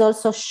for me, it's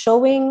also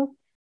showing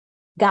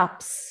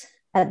gaps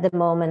at the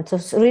moment.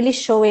 So really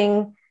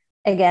showing,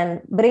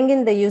 again,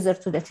 bringing the user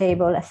to the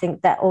table. I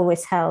think that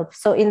always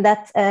helps. So in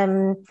that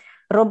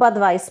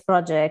robo-advice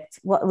project,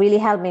 what really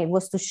helped me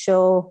was to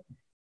show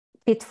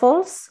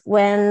pitfalls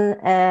when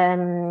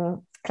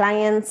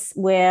clients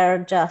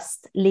were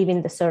just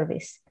leaving the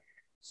service,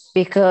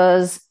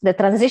 because the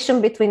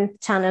transition between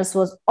channels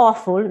was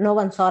awful. No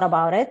one thought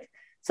about it.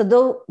 So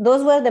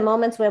those were the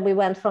moments where we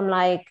went from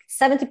like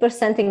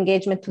 70%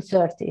 engagement to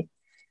 30.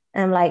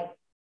 And I'm like,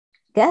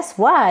 guess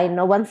why?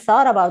 No one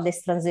thought about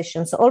this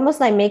transition. So almost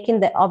like making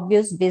the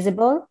obvious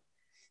visible.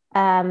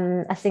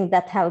 I think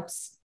that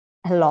helps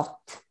a lot.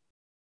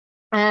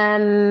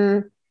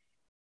 And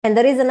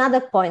there is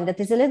another point that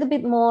is a little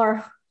bit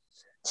more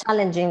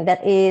challenging,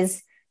 that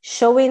is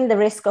showing the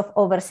risk of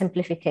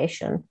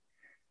oversimplification.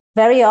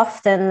 Very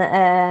often,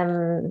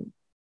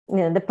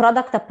 the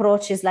product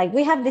approach is like,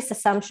 we have this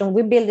assumption,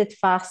 we build it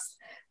fast,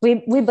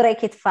 we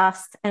break it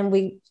fast, and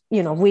we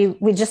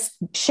just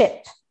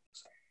ship.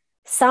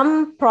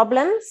 Some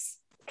problems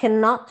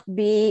cannot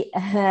be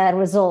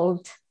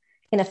resolved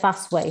in a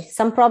fast way.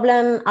 Some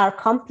problems are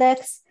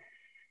complex,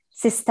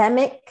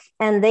 systemic,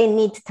 and they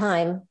need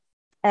time.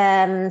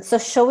 So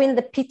showing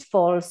the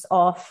pitfalls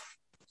of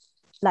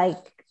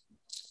like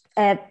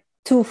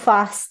too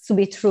fast to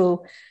be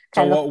true.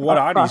 So what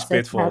are these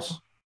pitfalls?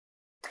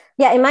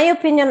 Yeah, in my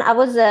opinion, I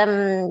was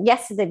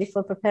yesterday,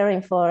 before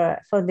preparing for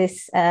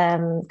this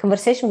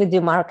conversation with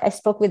you, Mark, I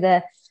spoke with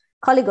a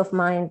colleague of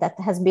mine that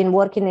has been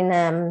working in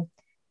a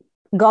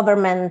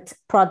government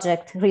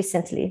project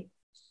recently.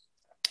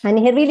 And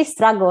he really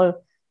struggled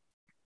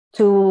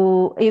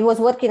he was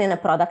working in a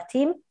product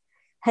team,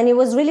 and he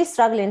was really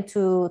struggling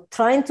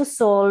trying to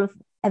solve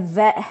a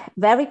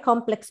very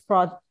complex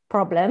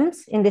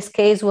problems. In this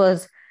case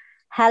was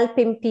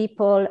helping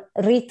people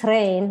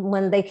retrain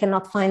when they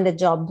cannot find a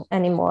job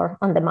anymore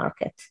on the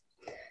market.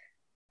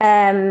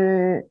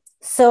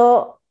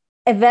 So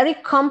a very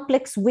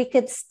complex,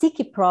 wicked,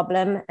 sticky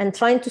problem, and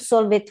trying to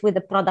solve it with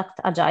a product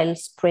agile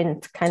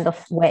sprint kind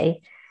of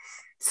way.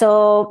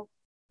 So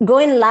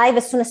going live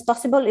as soon as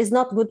possible is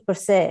not good per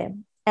se.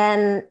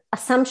 And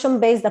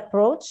assumption-based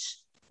approach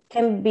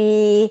can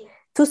be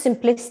too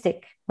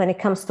simplistic when it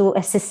comes to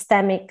a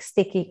systemic,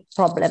 sticky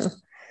problem.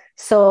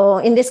 So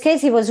in this case,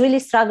 he was really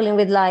struggling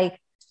with like,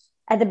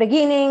 at the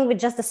beginning, we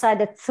just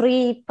decided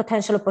 3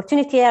 potential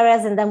opportunity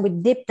areas, and then we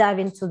deep dive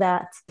into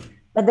that.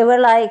 But they were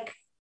like,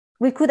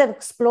 we could have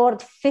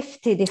explored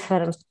 50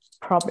 different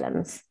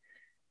problems,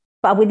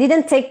 but we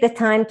didn't take the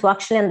time to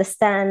actually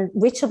understand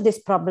which of these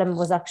problems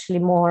was actually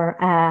more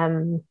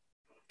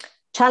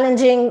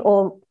challenging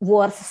or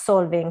worth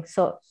solving.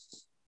 So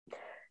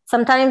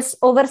sometimes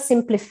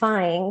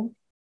oversimplifying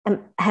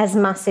has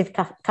massive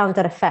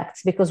counter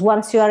effects, because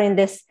once you are in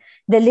this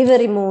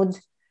delivery mood,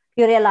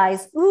 you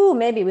realize, ooh,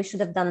 maybe we should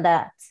have done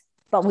that,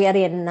 but we are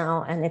in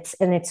now, and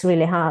it's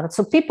really hard.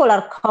 So people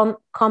are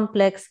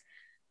complex,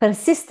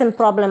 persistent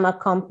problem are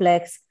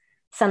complex.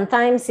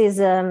 Sometimes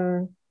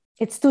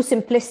it's too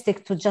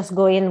simplistic to just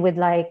go in with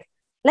like,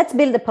 let's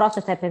build a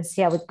prototype and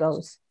see how it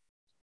goes.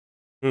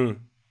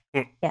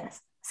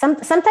 Yes.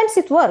 Sometimes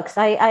it works.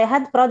 I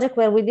had project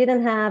where we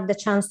didn't have the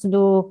chance to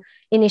do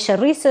initial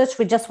research.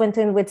 We just went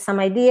in with some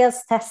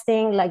ideas,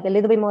 testing, like a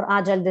little bit more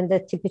agile than the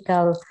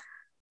typical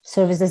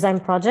service design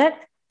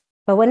project.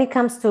 But when it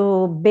comes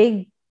to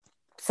big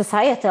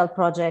societal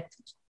project,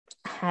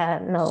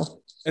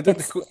 no.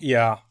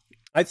 Yeah.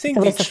 I think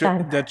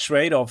the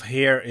trade-off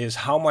here is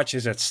how much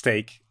is at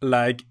stake.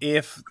 Like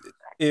if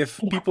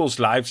people's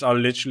lives are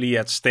literally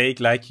at stake,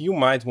 like you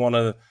might want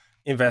to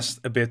invest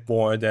a bit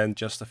more than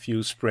just a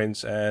few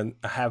sprints and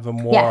have a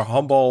more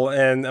humble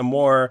and a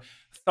more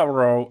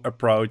thorough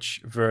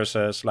approach,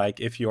 versus like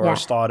if you're a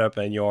startup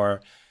and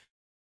you're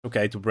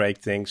okay to break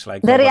things.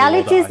 Like the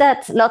reality is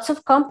that lots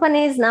of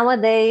companies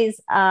nowadays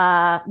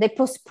they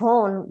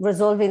postpone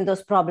resolving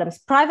those problems,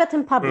 private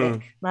and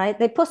public, right?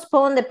 They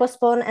postpone,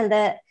 and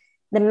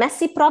the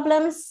messy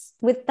problems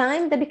with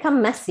time, they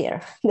become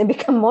messier, they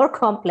become more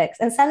complex,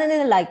 and suddenly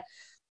they're like,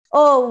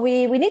 oh,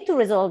 we need to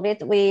resolve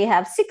it, we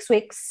have 6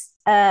 weeks,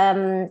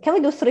 can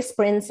we do 3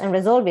 sprints and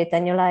resolve it?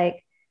 And you're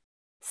like,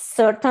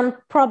 certain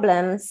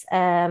problems,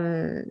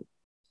 and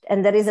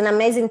there is an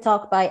amazing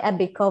talk by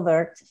Abby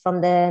Covert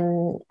from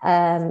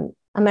the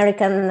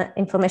American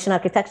Information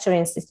Architecture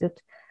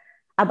Institute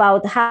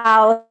about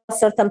how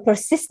certain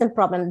persistent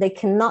problems, they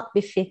cannot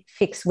be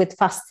fixed with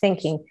fast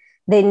thinking.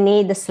 They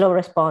need a slow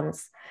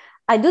response.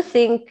 I do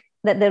think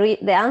that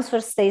the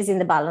answer stays in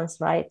the balance,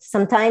 right?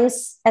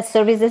 Sometimes as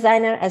service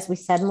designer, as we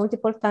said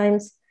multiple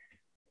times,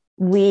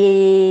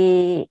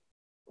 we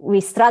we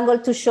struggle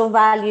to show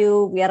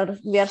value.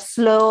 We are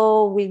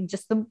slow. We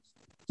just don't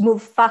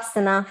move fast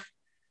enough.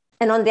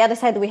 And on the other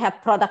side, we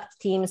have product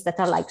teams that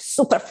are like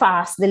super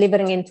fast,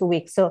 delivering in 2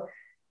 weeks. So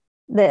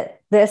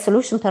the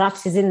solution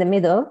perhaps is in the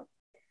middle,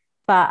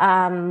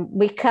 but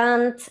we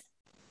can't,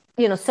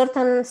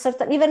 certain,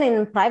 even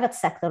in private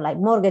sector, like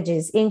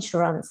mortgages,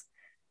 insurance,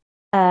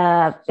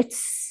 it's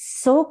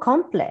so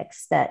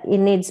complex that it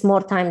needs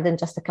more time than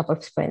just a couple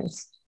of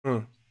sprints.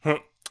 Mm-hmm.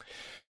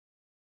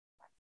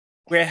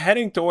 We're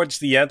heading towards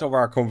the end of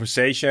our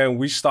conversation.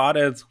 We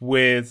started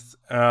with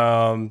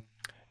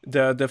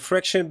the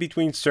friction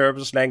between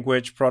service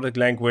language, product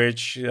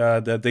language,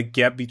 the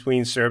gap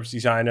between service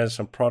designers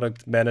and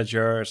product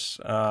managers,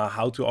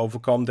 how to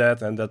overcome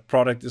that, and that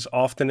product is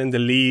often in the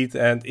lead.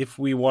 And if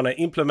we want to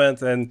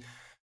implement and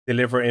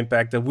deliver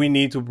impact, that we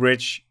need to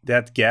bridge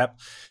that gap.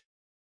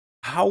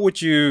 How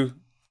would you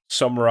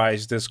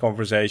summarize this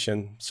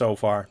conversation so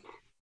far?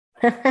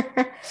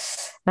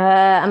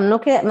 I'm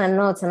looking at my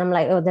notes and I'm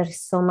like, oh,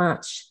 there's so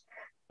much.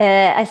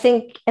 I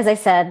think, as I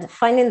said,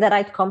 finding the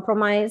right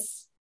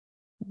compromise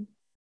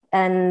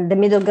and the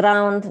middle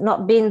ground,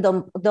 not being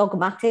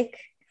dogmatic,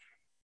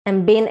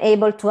 and being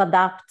able to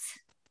adapt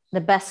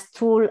the best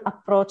tool,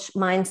 approach,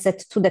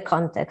 mindset to the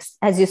context.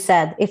 As you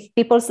said, if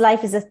people's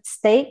life is at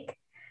stake,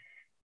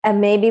 and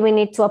maybe we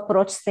need to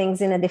approach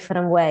things in a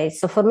different way.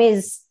 So for me,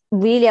 it's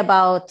really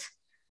about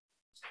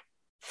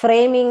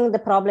framing the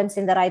problems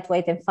in the right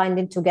way and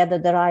finding together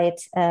the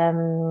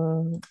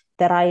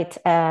right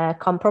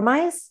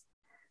compromise.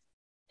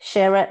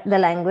 Share the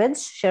language,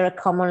 share a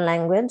common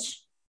language.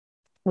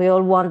 We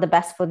all want the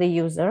best for the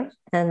user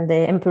and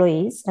the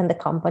employees and the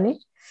company.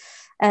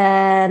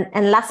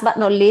 And last but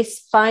not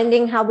least,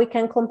 finding how we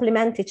can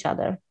complement each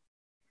other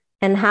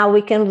and how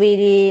we can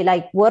really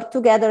work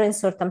together in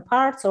certain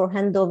parts or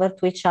hand over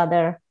to each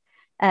other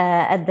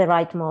at the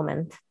right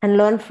moment and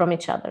learn from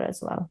each other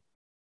as well.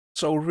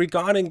 So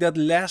regarding that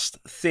last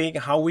thing,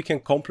 how we can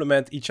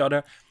complement each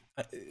other,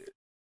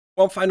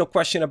 one final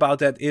question about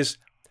that is,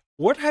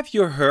 what have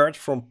you heard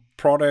from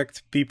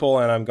product people,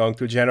 and I'm going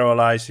to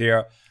generalize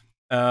here,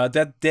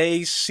 that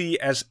they see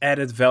as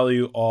added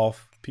value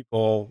of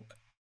people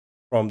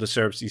from the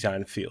service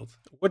design field?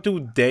 What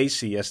do they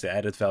see as the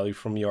added value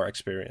from your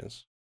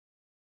experience?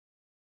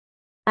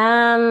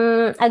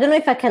 I don't know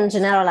if I can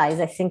generalize.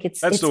 I think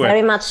it's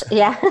very much,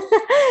 yeah,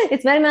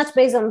 it's very much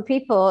based on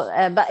people.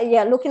 But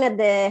yeah, looking at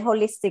the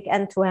holistic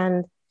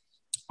end-to-end,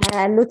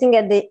 looking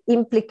at the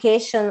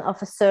implication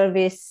of a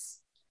service,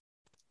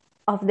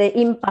 of the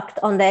impact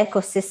on the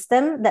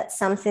ecosystem, that's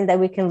something that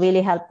we can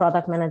really help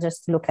product managers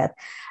to look at.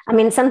 I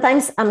mean,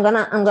 sometimes I'm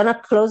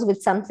gonna close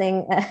with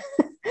something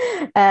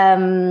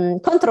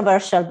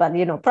controversial, but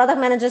product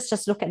managers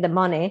just look at the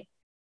money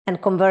and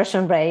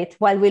conversion rate,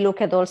 while we look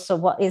at also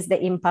what is the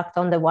impact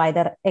on the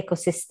wider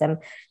ecosystem.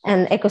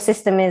 And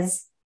ecosystem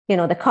is,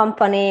 the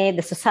company,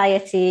 the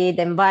society,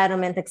 the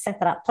environment,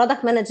 etc.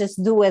 Product managers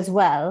do as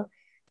well.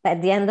 But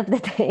at the end of the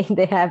day,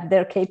 they have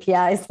their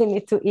KPIs they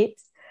need to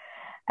hit.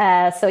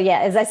 So yeah,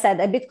 as I said,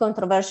 a bit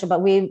controversial,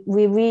 but we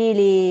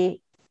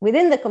really,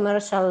 within the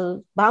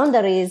commercial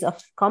boundaries of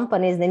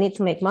companies, they need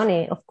to make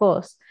money, of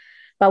course.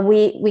 But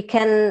we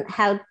can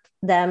help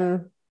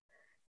them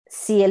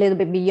see a little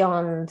bit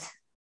beyond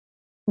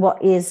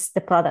what is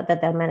the product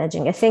that they're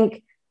managing. I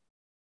think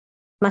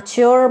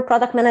mature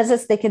product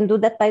managers, they can do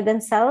that by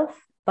themselves,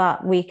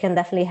 but we can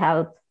definitely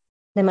help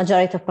the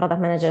majority of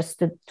product managers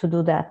to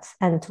do that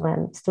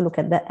end-to-end, to look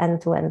at the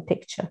end-to-end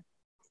picture.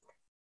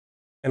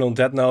 And on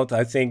that note,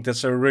 I think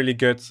that's a really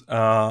good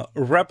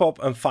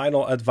wrap-up and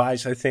final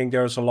advice. I think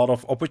there's a lot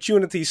of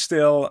opportunities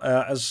still,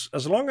 as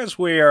long as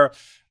we're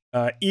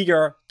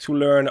eager to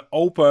learn,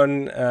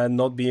 open,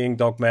 not being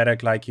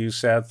dogmatic, like you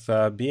said,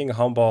 being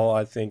humble.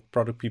 I think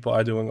product people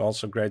are doing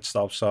also great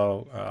stuff.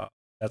 So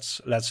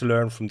let's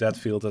learn from that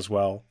field as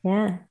well.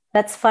 Yeah,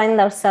 let's find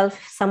ourselves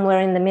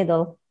somewhere in the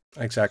middle.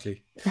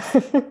 Exactly.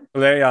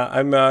 Valeria,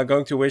 I'm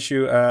going to wish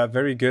you a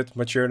very good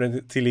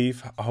maternity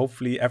leave.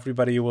 Hopefully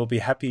everybody will be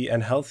happy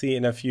and healthy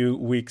in a few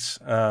weeks'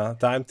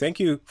 time. Thank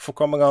you for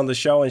coming on the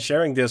show and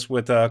sharing this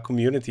with the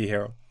community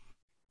here.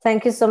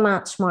 Thank you so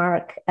much,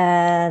 Mark.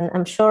 And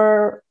I'm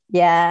sure,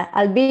 yeah,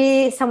 I'll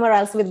be somewhere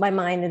else with my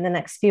mind in the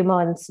next few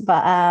months.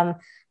 But I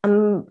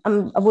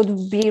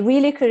would be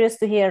really curious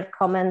to hear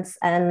comments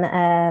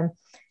and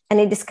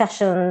any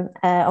discussion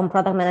on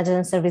product management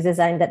and service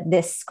design that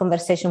this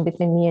conversation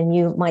between me and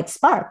you might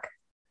spark.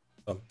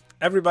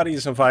 Everybody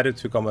is invited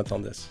to comment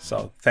on this.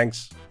 So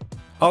thanks.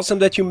 Awesome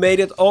that you made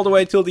it all the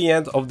way till the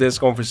end of this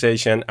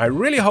conversation. I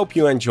really hope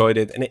you enjoyed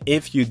it. And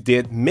if you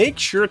did, make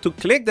sure to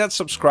click that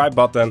subscribe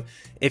button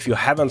if you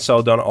haven't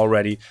so done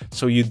already,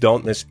 so you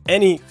don't miss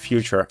any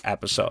future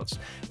episodes.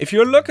 If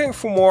you're looking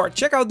for more,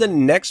 check out the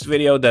next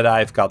video that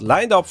I've got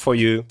lined up for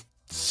you.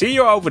 See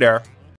you over there.